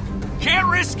them out! Can't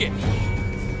risk it!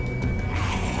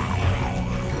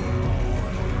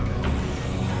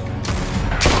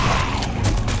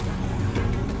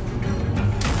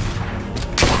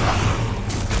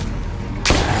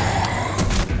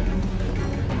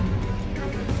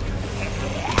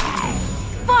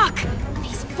 Fuck!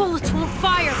 These bullets won't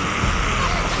fire!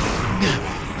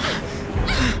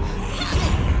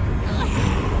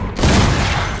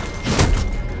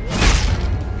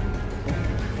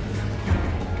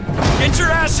 Get your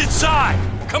ass inside!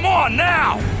 Come on,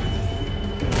 now!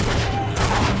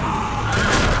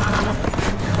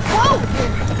 Whoa!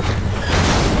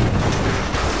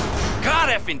 God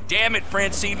effing damn it,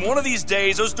 Francine. One of these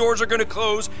days, those doors are gonna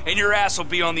close and your ass will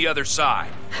be on the other side.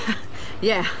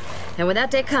 Yeah, and when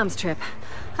that day comes, Trip,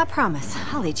 I promise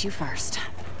I'll eat you first.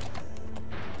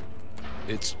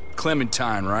 It's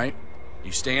Clementine, right?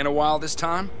 You staying a while this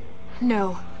time?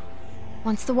 No.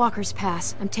 Once the walkers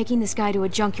pass, I'm taking this guy to a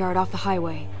junkyard off the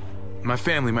highway. My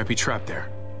family might be trapped there,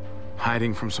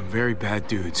 hiding from some very bad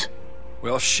dudes.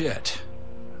 Well, shit.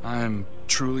 I'm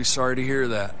truly sorry to hear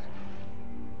that.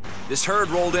 This herd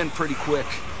rolled in pretty quick.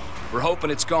 We're hoping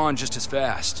it's gone just as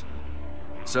fast.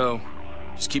 So,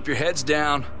 just keep your heads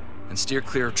down and steer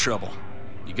clear of trouble.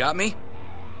 You got me?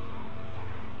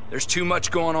 There's too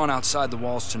much going on outside the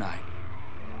walls tonight.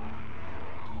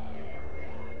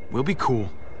 We'll be cool.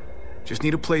 Just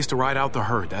need a place to ride out the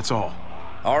herd, that's all.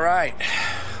 All right.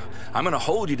 I'm gonna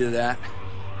hold you to that.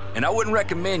 And I wouldn't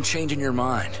recommend changing your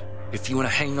mind. If you want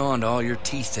to hang on to all your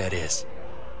teeth, that is.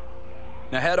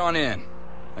 Now head on in.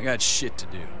 I got shit to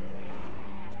do.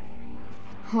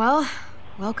 Well,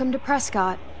 welcome to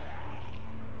Prescott.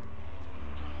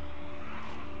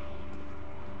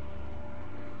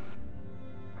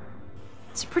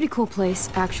 It's a pretty cool place,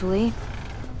 actually.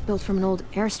 Built from an old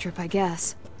airstrip, I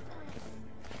guess.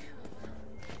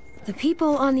 The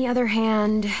people, on the other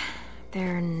hand,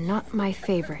 they're not my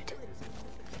favorite.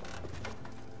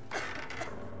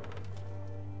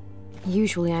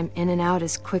 Usually I'm in and out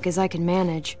as quick as I can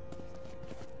manage.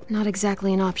 Not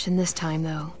exactly an option this time,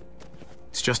 though.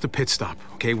 It's just a pit stop,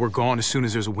 okay? We're gone as soon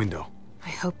as there's a window. I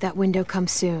hope that window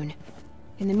comes soon.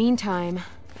 In the meantime...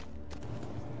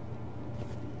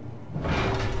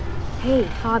 Hey,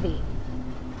 Javi.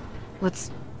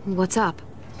 What's up?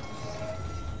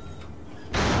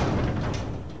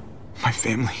 My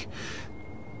family...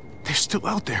 they're still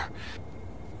out there.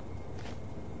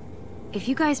 If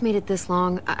you guys made it this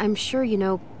long, I'm sure,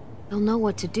 they'll know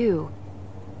what to do.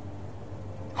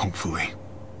 Hopefully.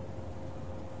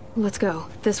 Let's go.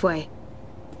 This way.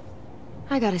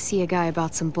 I gotta see a guy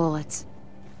about some bullets.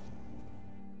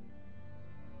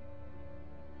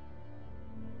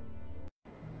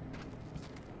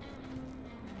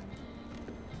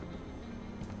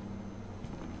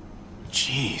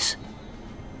 Jeez.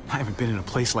 I haven't been in a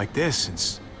place like this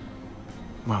since...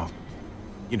 well,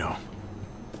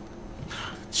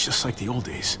 it's just like the old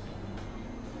days.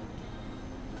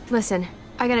 Listen,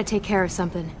 I gotta take care of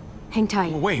something. Hang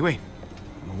tight. Well, wait.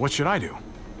 What should I do?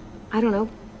 I don't know.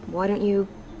 Why don't you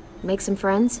make some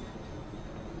friends?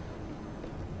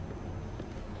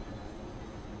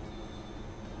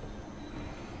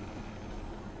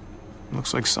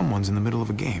 Looks like someone's in the middle of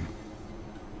a game.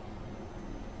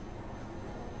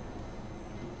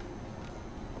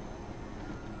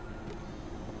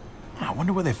 I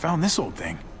wonder where they found this old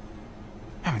thing.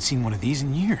 I haven't seen one of these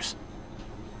in years.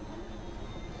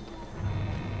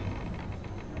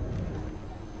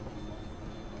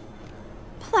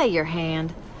 Play your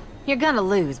hand. You're gonna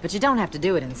lose, but you don't have to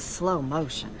do it in slow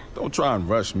motion. Don't try and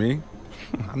rush me.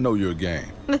 I know your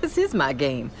game. This is my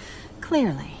game.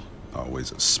 Clearly.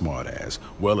 Always a smart ass.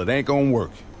 Well, it ain't gonna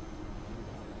work.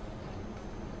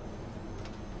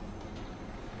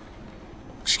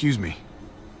 Excuse me.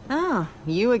 Oh,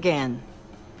 you again.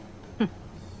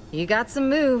 You got some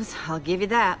moves, I'll give you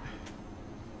that.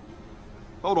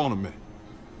 Hold on a minute.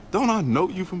 Don't I know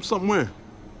you from somewhere?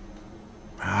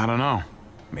 I don't know.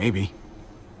 Maybe.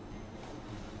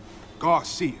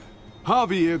 Garcia.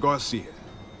 Javier Garcia.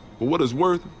 For what it's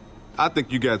worth, I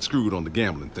think you got screwed on the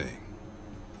gambling thing.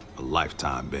 A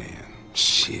lifetime ban.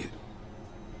 Shit.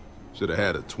 Should have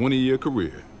had a 20-year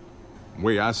career. The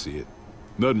way I see it,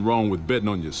 nothing wrong with betting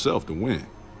on yourself to win.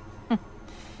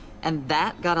 And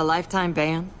that got a lifetime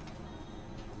ban?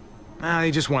 Nah,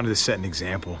 they just wanted to set an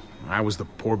example. I was the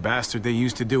poor bastard they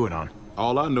used to do it on.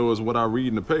 All I know is what I read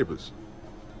in the papers.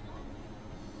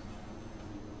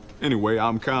 Anyway,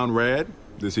 I'm Conrad.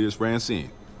 This here's Francine.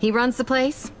 He runs the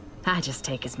place? I just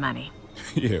take his money.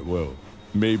 Yeah, well,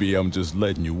 maybe I'm just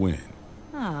letting you win.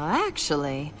 Oh,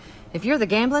 actually, if you're the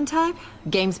gambling type,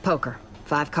 game's poker.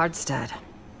 5-card stud.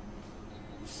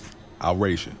 I'll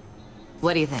race you.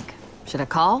 What do you think? Should I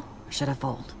call or should I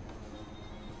fold?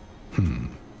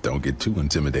 Don't get too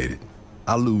intimidated.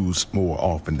 I lose more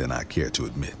often than I care to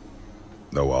admit.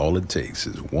 Though all it takes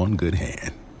is one good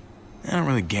hand. I don't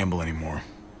really gamble anymore.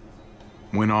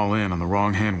 Went all in on the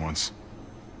wrong hand once.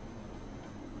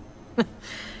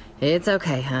 It's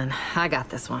okay, hun. I got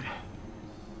this one.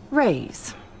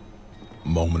 Raise.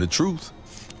 Moment of truth.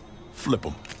 Flip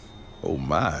 'em. Oh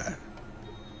my.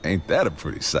 Ain't that a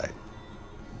pretty sight?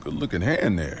 Good looking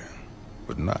hand there,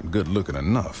 but not good looking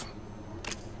enough.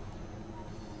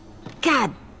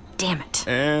 God damn it.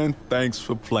 And thanks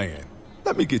for playing.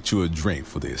 Let me get you a drink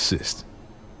for the assist.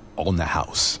 On the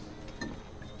house.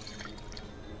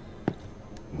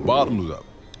 Bottoms up.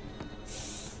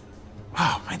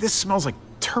 Wow, man, this smells like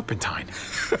turpentine.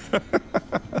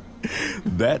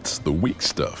 That's the weak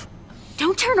stuff.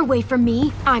 Don't turn away from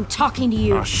me. I'm talking to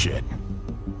you. Oh, shit.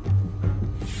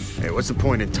 Hey, what's the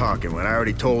point in talking when I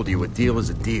already told you a deal is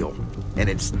a deal? And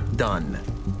it's done.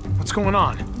 What's going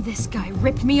on? This guy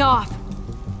ripped me off.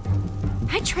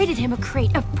 I traded him a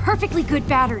crate of perfectly good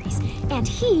batteries, and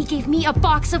he gave me a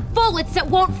box of bullets that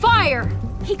won't fire.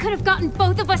 He could have gotten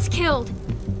both of us killed.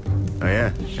 Oh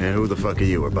yeah? And who the fuck are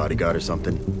you, a bodyguard or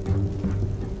something?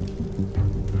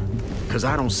 Cause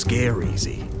I don't scare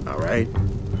easy, alright?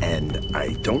 And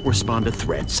I don't respond to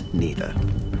threats, neither.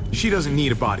 She doesn't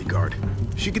need a bodyguard.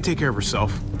 She can take care of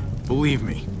herself. Believe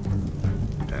me.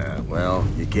 Well,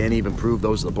 you can't even prove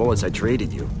those are the bullets I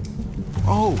traded you.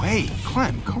 Oh, hey,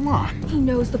 Clem, come on. He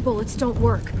knows the bullets don't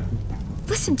work.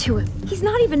 Listen to him. He's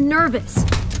not even nervous.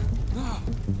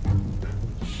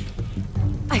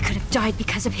 I could have died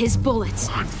because of his bullets.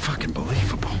 Unfucking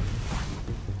believable.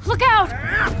 Look out!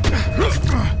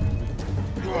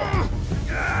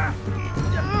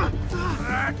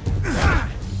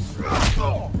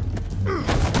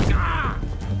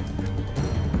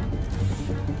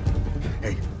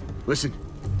 Hey, listen.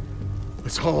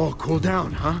 Let's all cool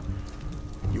down, huh?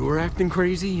 You were acting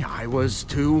crazy, I was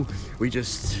too. We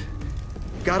just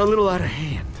got a little out of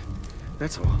hand.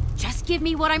 That's all. Just give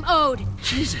me what I'm owed.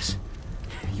 Jesus.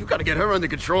 You gotta get her under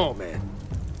control, man.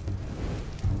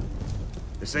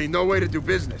 This ain't no way to do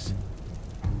business.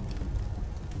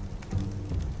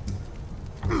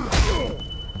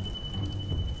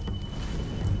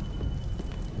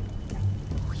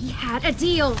 We had a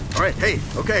deal. All right, hey,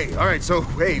 okay, all right, so,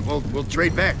 hey, we'll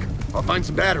trade back. I'll find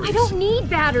some batteries. I don't need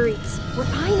batteries. What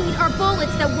I need are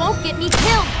bullets that won't get me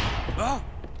killed.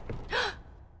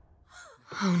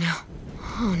 Oh no.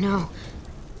 Oh no.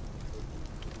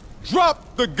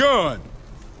 Drop the gun!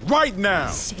 Right now!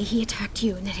 Say he attacked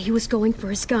you and that he was going for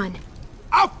his gun.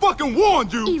 I fucking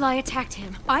warned you! Eli attacked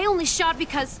him. I only shot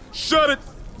because... Shut it!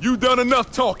 You done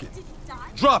enough talking.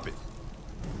 Drop it.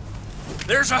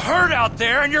 There's a herd out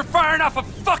there and you're firing off a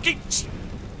fucking...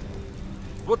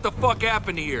 What the fuck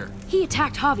happened here? He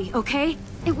attacked Javi, okay?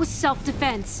 It was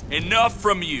self-defense. Enough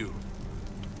from you.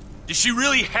 Did she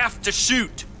really have to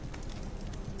shoot?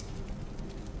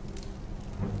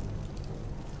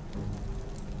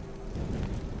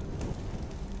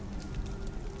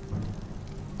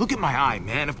 Look at my eye,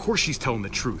 man. Of course she's telling the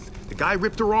truth. The guy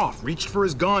ripped her off, reached for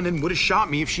his gun, and would have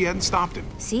shot me if she hadn't stopped him.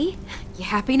 See? You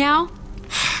happy now?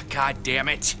 God damn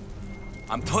it.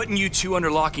 I'm putting you two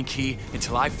under lock and key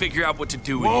until I figure out what to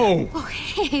do with Whoa! you. Oh,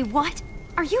 hey, what?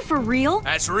 Are you for real?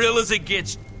 As real as it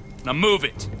gets. Now move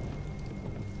it.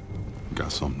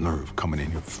 Got some nerve coming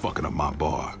in here fucking up my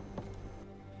bar.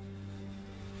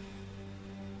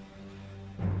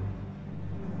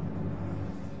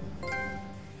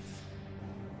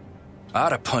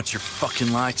 I'd have punched your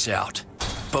fucking lights out.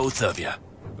 Both of you.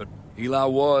 But Eli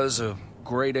was a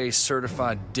grade A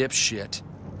certified dipshit.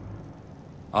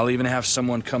 I'll even have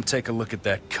someone come take a look at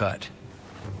that cut.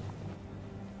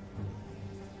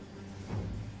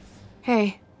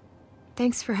 Hey,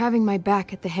 thanks for having my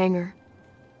back at the hangar.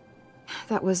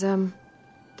 That was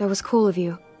cool of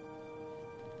you.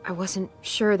 I wasn't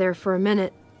sure there for a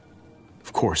minute.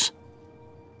 Of course.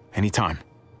 Anytime.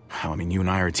 Hell, I mean, you and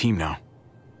I are a team now.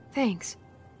 Thanks.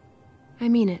 I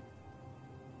mean it.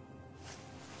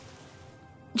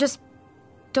 Just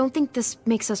don't think this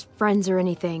makes us friends or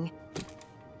anything.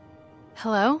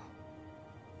 Hello?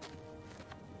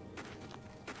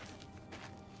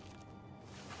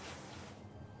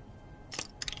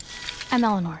 I'm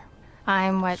Eleanor.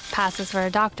 I'm what passes for a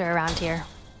doctor around here.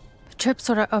 But Tripp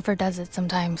sort of overdoes it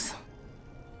sometimes.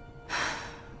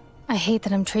 I hate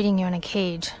that I'm treating you in a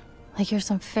cage, like you're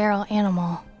some feral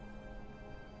animal.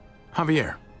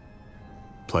 Javier.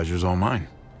 Pleasure's all mine.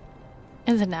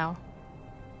 Is it now?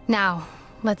 Now,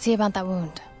 let's see about that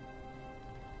wound.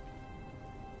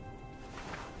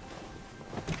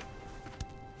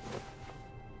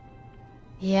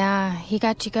 Yeah, he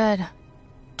got you good.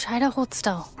 Try to hold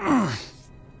still.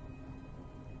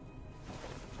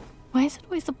 Why is it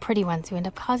always the pretty ones who end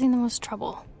up causing the most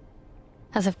trouble?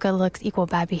 As if good looks equal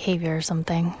bad behavior or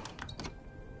something.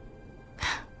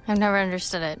 I've never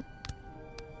understood it.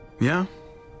 Yeah?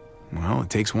 Well, it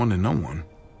takes one to know one.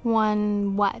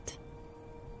 One what?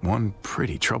 One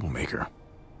pretty troublemaker.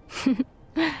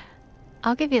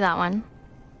 I'll give you that one.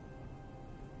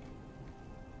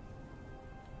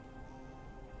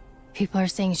 People are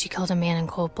saying she killed a man in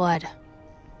cold blood.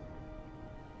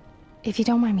 If you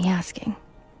don't mind me asking,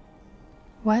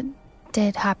 what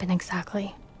did happen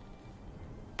exactly?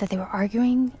 That they were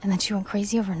arguing and then she went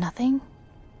crazy over nothing?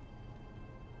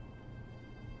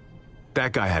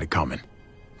 That guy had it coming.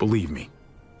 Believe me.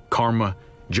 Karma,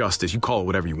 justice, you call it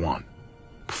whatever you want.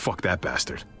 Fuck that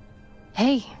bastard.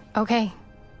 Hey, okay.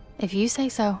 If you say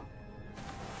so.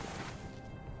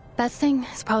 Best thing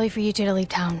is probably for you two to leave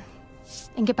town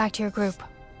and get back to your group.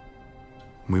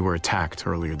 We were attacked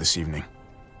earlier this evening.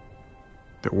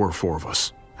 There were 4 of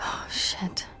us. Oh,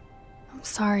 shit. I'm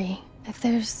sorry. If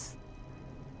there's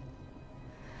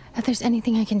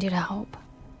anything I can do to help.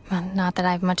 Well, not that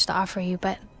I have much to offer you,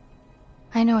 but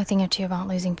I know a thing or two about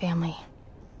losing family.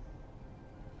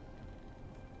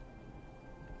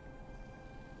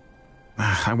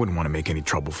 I wouldn't want to make any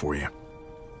trouble for you.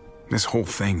 This whole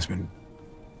thing's been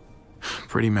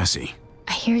pretty messy.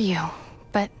 I hear you,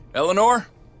 but... Eleanor?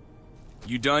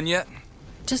 You done yet?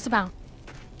 Just about.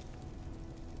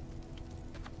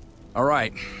 All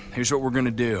right, here's what we're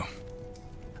gonna do.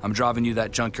 I'm driving you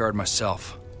that junkyard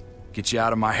myself. Get you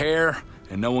out of my hair,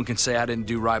 and no one can say I didn't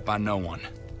do right by no one.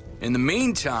 In the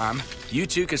meantime, you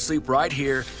two can sleep right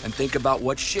here and think about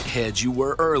what shitheads you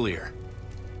were earlier.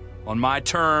 On my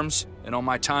terms and on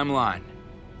my timeline.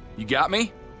 You got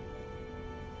me?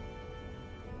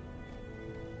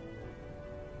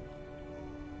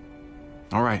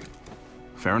 All right.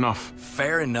 Fair enough.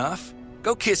 Fair enough?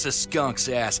 Go kiss a skunk's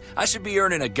ass. I should be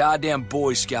earning a goddamn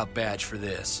Boy Scout badge for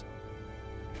this.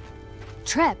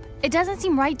 Tripp, it doesn't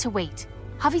seem right to wait.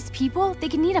 Javi's people, they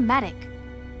can need a medic.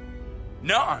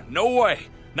 Nuh-uh, no way.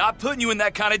 Not putting you in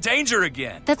that kind of danger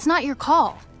again. That's not your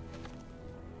call.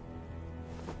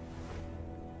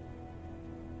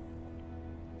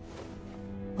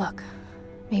 Look,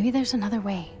 maybe there's another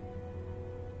way.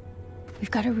 We've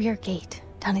got a rear gate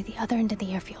down at the other end of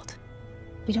the airfield.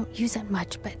 We don't use it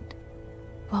much, but,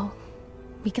 well,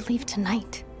 we could leave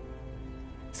tonight.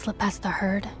 Slip past the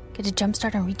herd, get a jump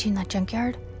start on reaching that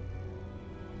junkyard.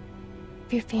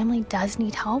 If your family does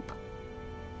need help,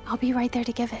 I'll be right there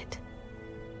to give it.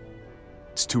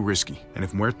 It's too risky, and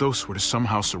if Muertos were to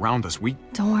somehow surround us, we...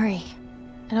 Don't worry.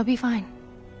 It'll be fine.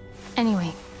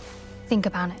 Anyway, think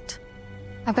about it.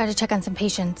 I've got to check on some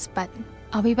patients, but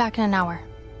I'll be back in an hour.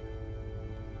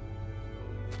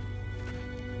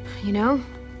 You know,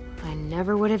 I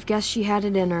never would have guessed she had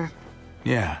it in her.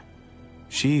 Yeah.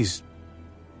 She's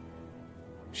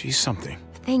something.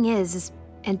 The thing is,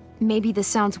 and maybe this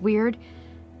sounds weird,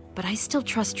 but I still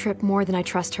trust Tripp more than I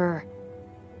trust her.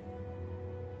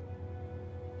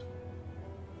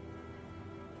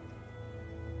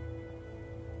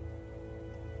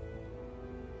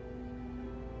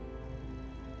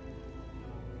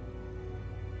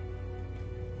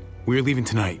 We're leaving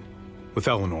tonight, with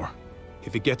Eleanor.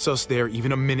 If it gets us there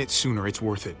even a minute sooner, it's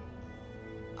worth it.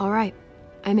 All right,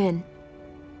 I'm in.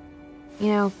 You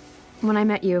know, when I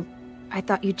met you, I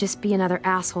thought you'd just be another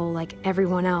asshole like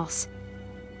everyone else.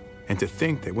 And to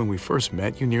think that when we first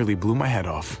met, you nearly blew my head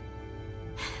off.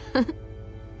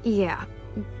 Yeah,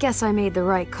 guess I made the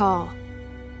right call.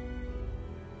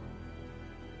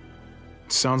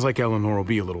 Sounds like Eleanor will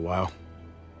be a little while.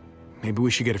 Maybe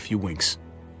we should get a few winks.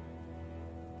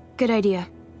 Good idea.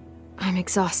 I'm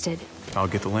exhausted. I'll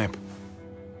get the lamp.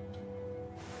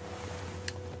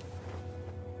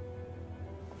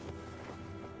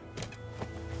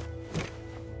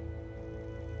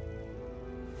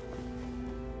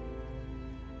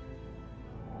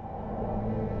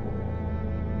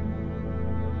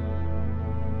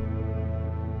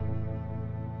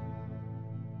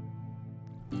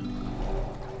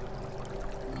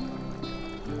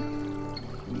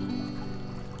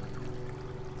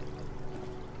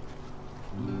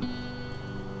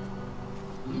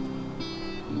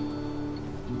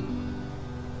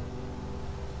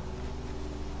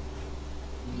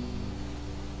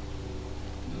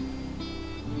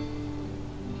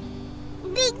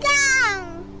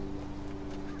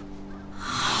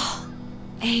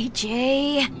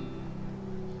 AJ.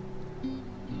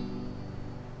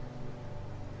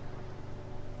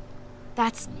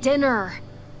 That's dinner.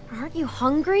 Aren't you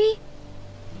hungry?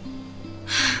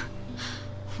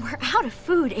 We're out of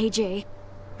food, AJ.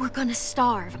 We're gonna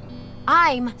starve.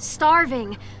 I'm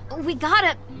starving. We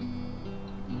gotta...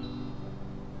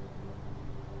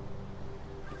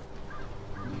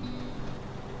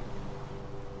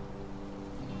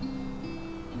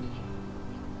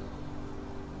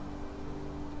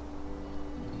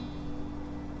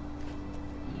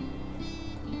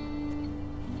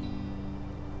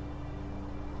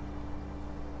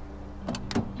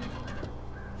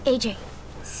 AJ,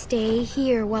 stay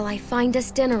here while I find us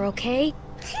dinner, okay?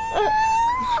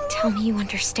 Tell me you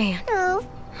understand. No.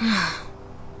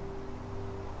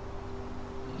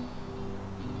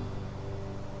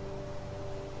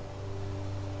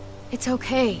 It's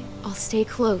okay. I'll stay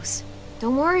close.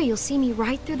 Don't worry, you'll see me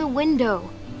right through the window.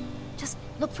 Just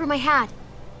look for my hat.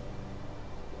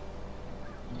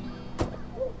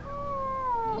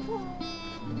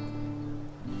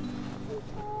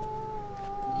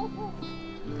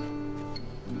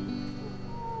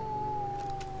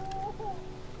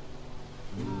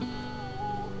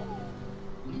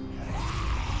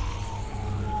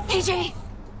 AJ!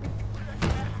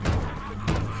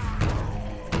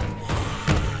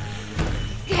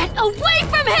 Get away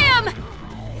from him!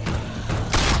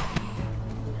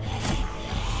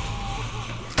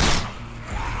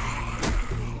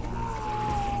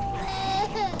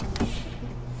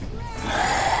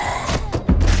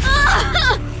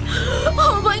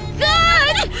 Oh my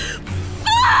god!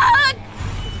 Fuck!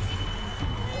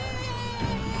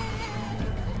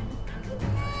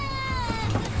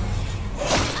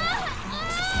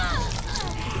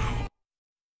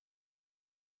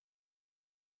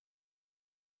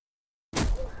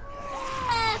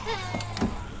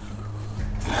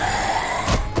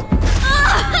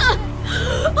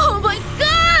 Oh my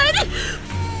god!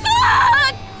 Fuck!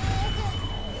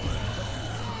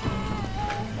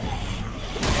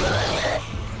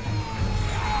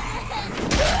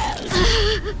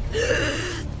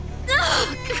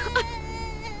 Oh god!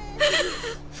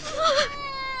 Fuck!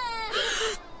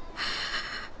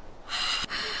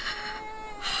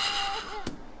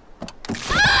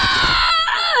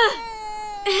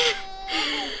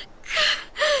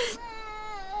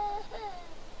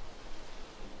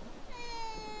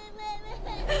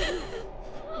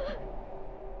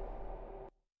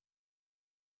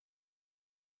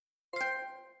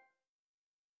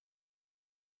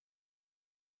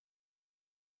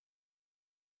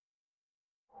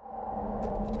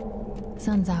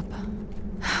 Sun's up.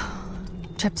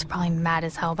 Trip's probably mad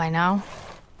as hell by now.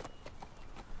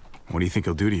 What do you think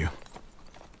he'll do to you?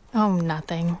 Oh,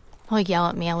 nothing. He'll yell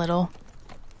at me a little.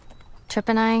 Trip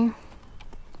and I,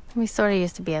 we sort of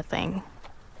used to be a thing.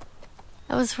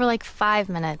 It was for like 5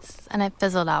 minutes, and it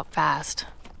fizzled out fast.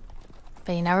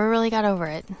 But he never really got over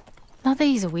it. Not that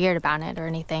he's weird about it or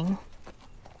anything.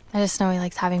 I just know he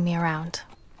likes having me around.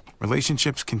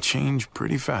 Relationships can change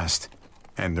pretty fast,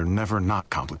 and they're never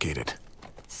not complicated.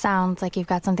 Sounds like you've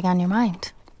got something on your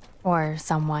mind. Or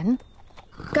someone.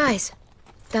 Guys,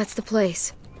 that's the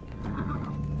place.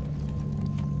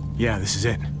 Yeah, this is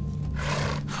it.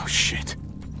 Oh, shit.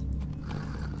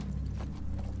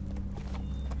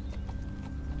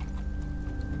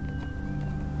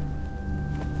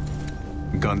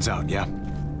 Guns out, yeah?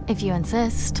 If you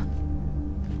insist.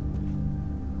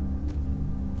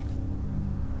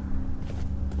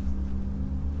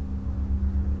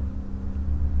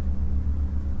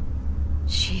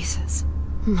 Jesus.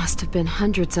 Must have been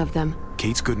hundreds of them.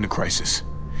 Kate's good in a crisis.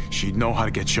 She'd know how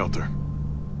to get shelter.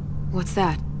 What's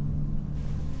that?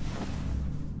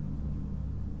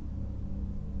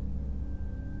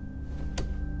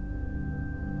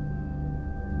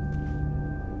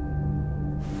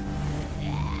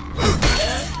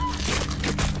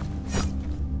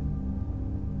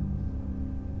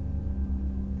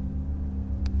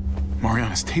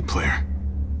 Mariana's tape player.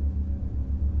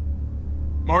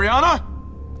 Mariana?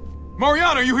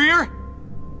 Mariana, are you here?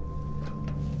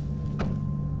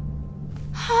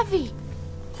 Javi!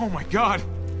 Oh my god!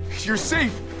 You're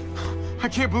safe! I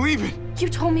can't believe it! You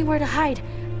told me where to hide.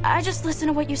 I just listened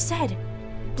to what you said.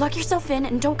 Lock yourself in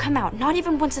and don't come out, not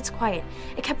even once it's quiet.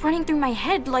 It kept running through my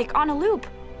head like on a loop.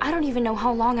 I don't even know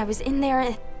how long I was in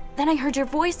there. Then I heard your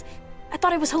voice. I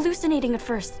thought I was hallucinating at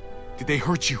first. Did they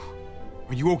hurt you?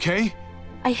 Are you okay?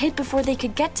 I hid before they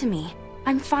could get to me.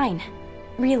 I'm fine.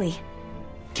 Really.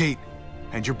 Kate,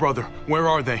 and your brother, where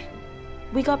are they?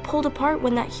 We got pulled apart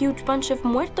when that huge bunch of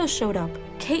muertos showed up.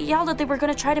 Kate yelled that they were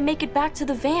gonna try to make it back to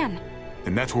the van.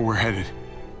 Then that's where we're headed.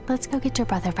 Let's go get your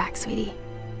brother back, sweetie.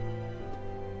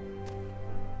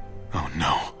 Oh,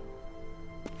 no.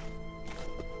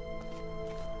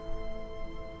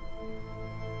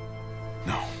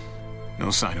 No. No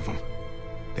sign of them.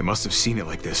 They must have seen it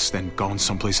like this, then gone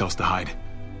someplace else to hide.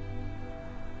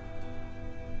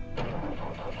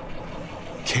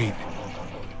 Kate.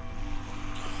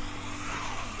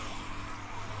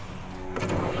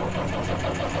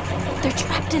 They're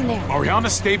trapped in there. Mariana,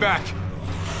 stay back.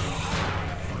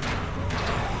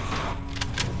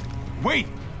 Wait!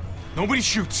 Nobody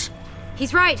shoots.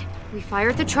 He's right. We fire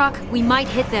at the truck, we might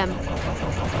hit them.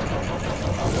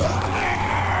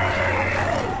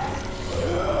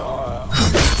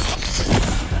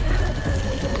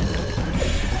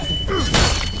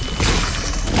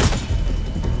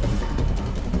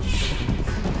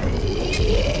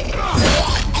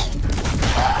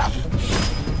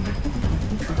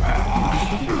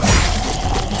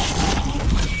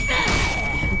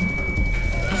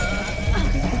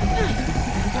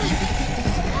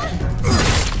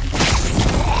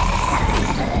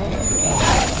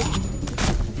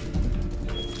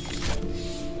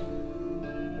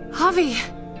 Javi,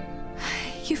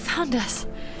 you found us.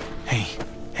 Hey,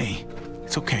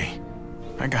 it's okay.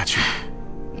 I got you.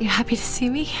 You happy to see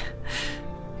me?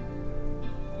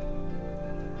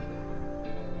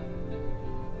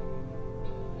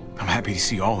 I'm happy to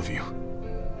see all of you.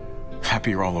 Happy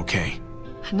you're all okay.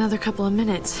 Another couple of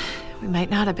minutes, we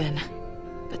might not have been.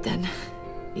 But then,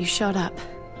 you showed up,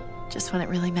 just when it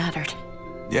really mattered.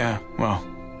 Yeah, well,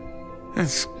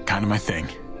 that's kind of my thing.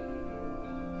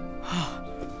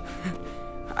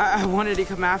 I wanted to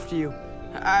come after you.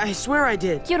 I swear I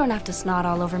did. You don't have to snot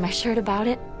all over my shirt about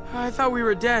it. I thought we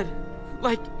were dead.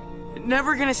 Like,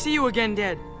 never gonna see you again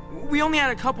dead. We only had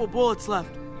a couple bullets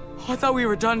left. I thought we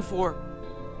were done for.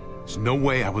 There's no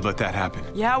way I would let that happen.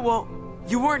 Yeah, well,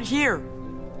 you weren't here.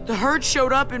 The herd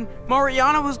showed up and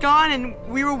Mariana was gone and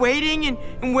we were waiting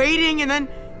and waiting and then...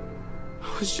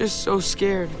 I was just so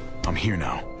scared. I'm here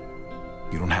now.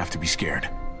 You don't have to be scared.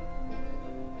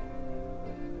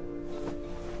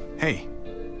 Hey,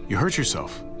 you hurt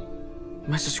yourself.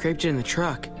 Must have scraped it in the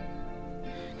truck.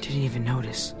 Didn't even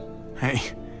notice. Hey,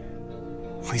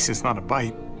 at least it's not a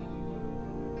bite.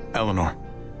 Eleanor,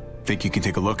 think you can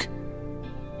take a look?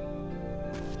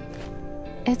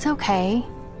 It's okay.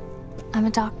 I'm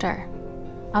a doctor.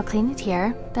 I'll clean it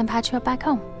here, then patch you up back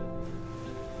home.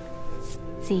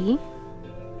 See?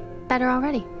 Better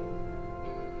already.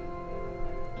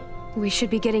 We should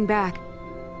be getting back.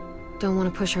 Don't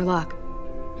want to push our luck.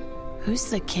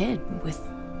 Who's the kid with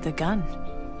the gun?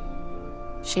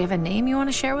 She have a name you want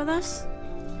to share with us?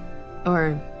 Or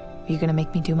are you gonna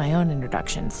make me do my own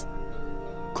introductions?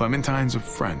 Clementine's a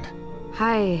friend.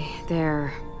 Hi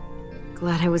there.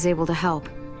 Glad I was able to help.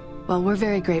 Well, we're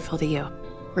very grateful to you.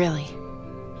 Really.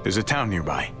 There's a town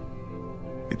nearby.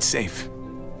 It's safe.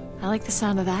 I like the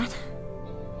sound of that.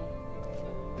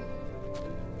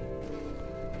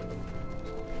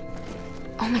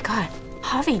 Oh my god.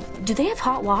 Javi, do they have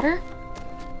hot water?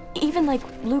 Even like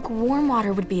lukewarm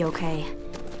water would be okay.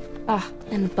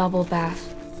 And bubble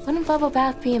bath. Wouldn't bubble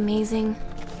bath be amazing?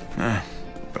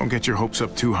 Don't get your hopes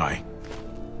up too high.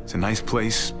 It's a nice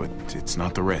place, but it's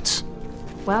not the Ritz.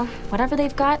 Well, whatever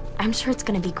they've got, I'm sure it's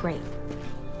gonna be great.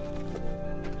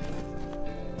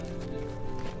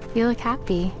 You look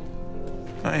happy.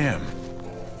 I am.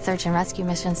 Search and rescue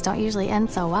missions don't usually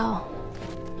end so well.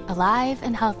 Alive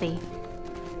and healthy.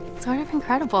 Sort of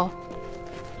incredible.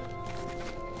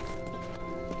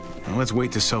 Now let's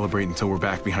wait to celebrate until we're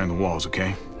back behind the walls,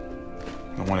 okay?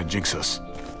 I don't want to jinx us.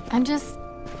 I'm just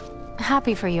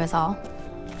happy for you is all.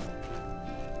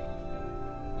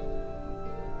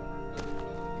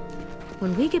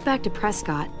 When we get back to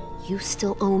Prescott, you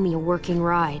still owe me a working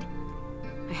ride.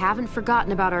 I haven't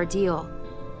forgotten about our deal.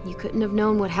 You couldn't have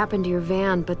known what happened to your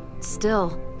van, but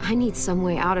still, I need some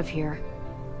way out of here.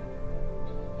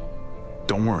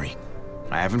 Don't worry.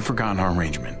 I haven't forgotten our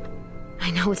arrangement. I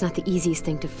know it's not the easiest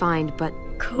thing to find, but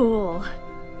cool.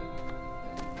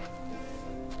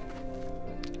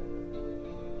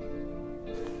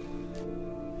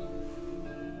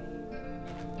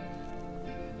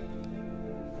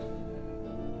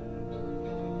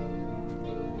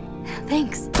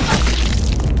 Thanks.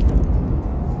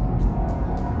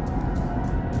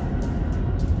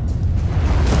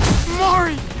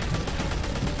 Mari!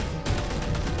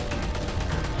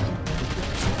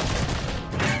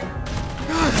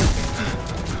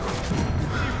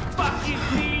 Fucking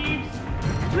thieves!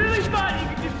 Really thought you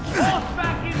could just walk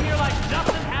back in here like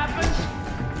nothing happened?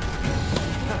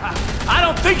 I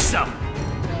don't think so!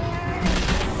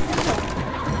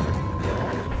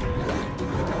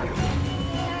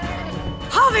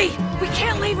 Javi! We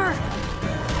can't leave her!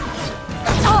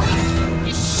 Oh!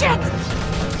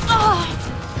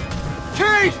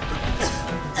 Kate!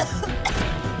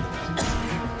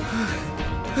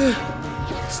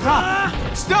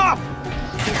 Stop! Stop!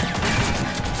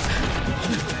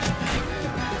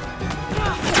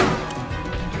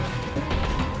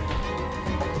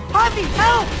 Javi,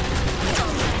 help!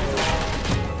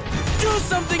 Do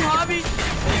something, Javi!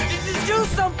 Do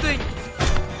something!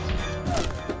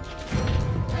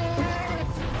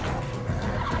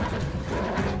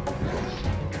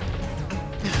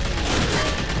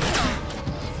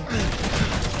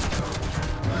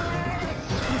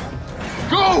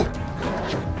 Go!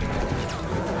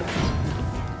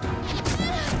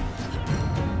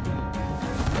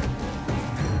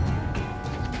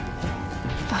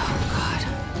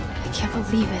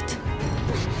 Believe it.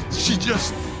 She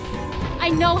just... I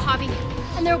know, Javi,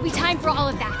 and there will be time for all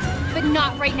of that, but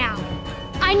not right now.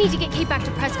 I need to get Kate back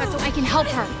to Prescott so I can help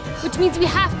her, which means we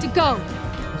have to go.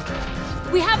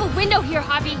 We have a window here,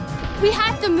 Javi. We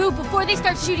have to move before they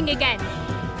start shooting again.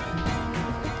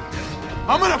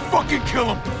 I'm gonna fucking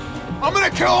kill him! I'm gonna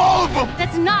kill all of them!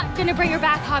 That's not gonna bring her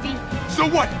back, Javi. So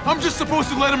what? I'm just supposed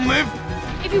to let him live?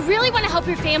 If you really want to help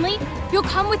your family, you'll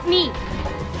come with me.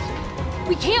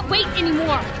 We can't wait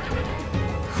anymore.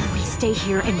 We stay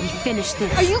here and we finish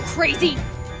this. Are you crazy?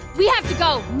 We have to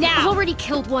go, now! I already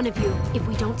killed one of you. If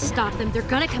we don't stop them, they're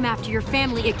gonna come after your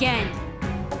family again.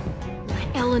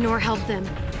 Let Eleanor help them.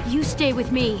 You stay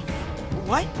with me.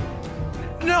 What?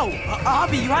 No,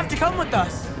 Javi, you have to come with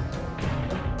us.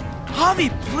 Javi,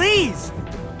 please!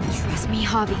 Trust me,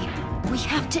 Javi. We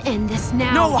have to end this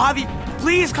now. No, Javi,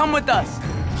 please come with us.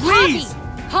 Please!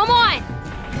 Javi, come on!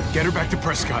 Get her back to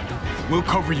Prescott. We'll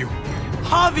cover you.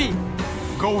 Javi!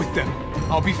 Go with them.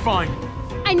 I'll be fine.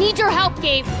 I need your help,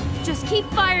 Gabe. Just keep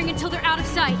firing until they're out of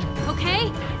sight, okay?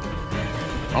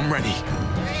 I'm ready.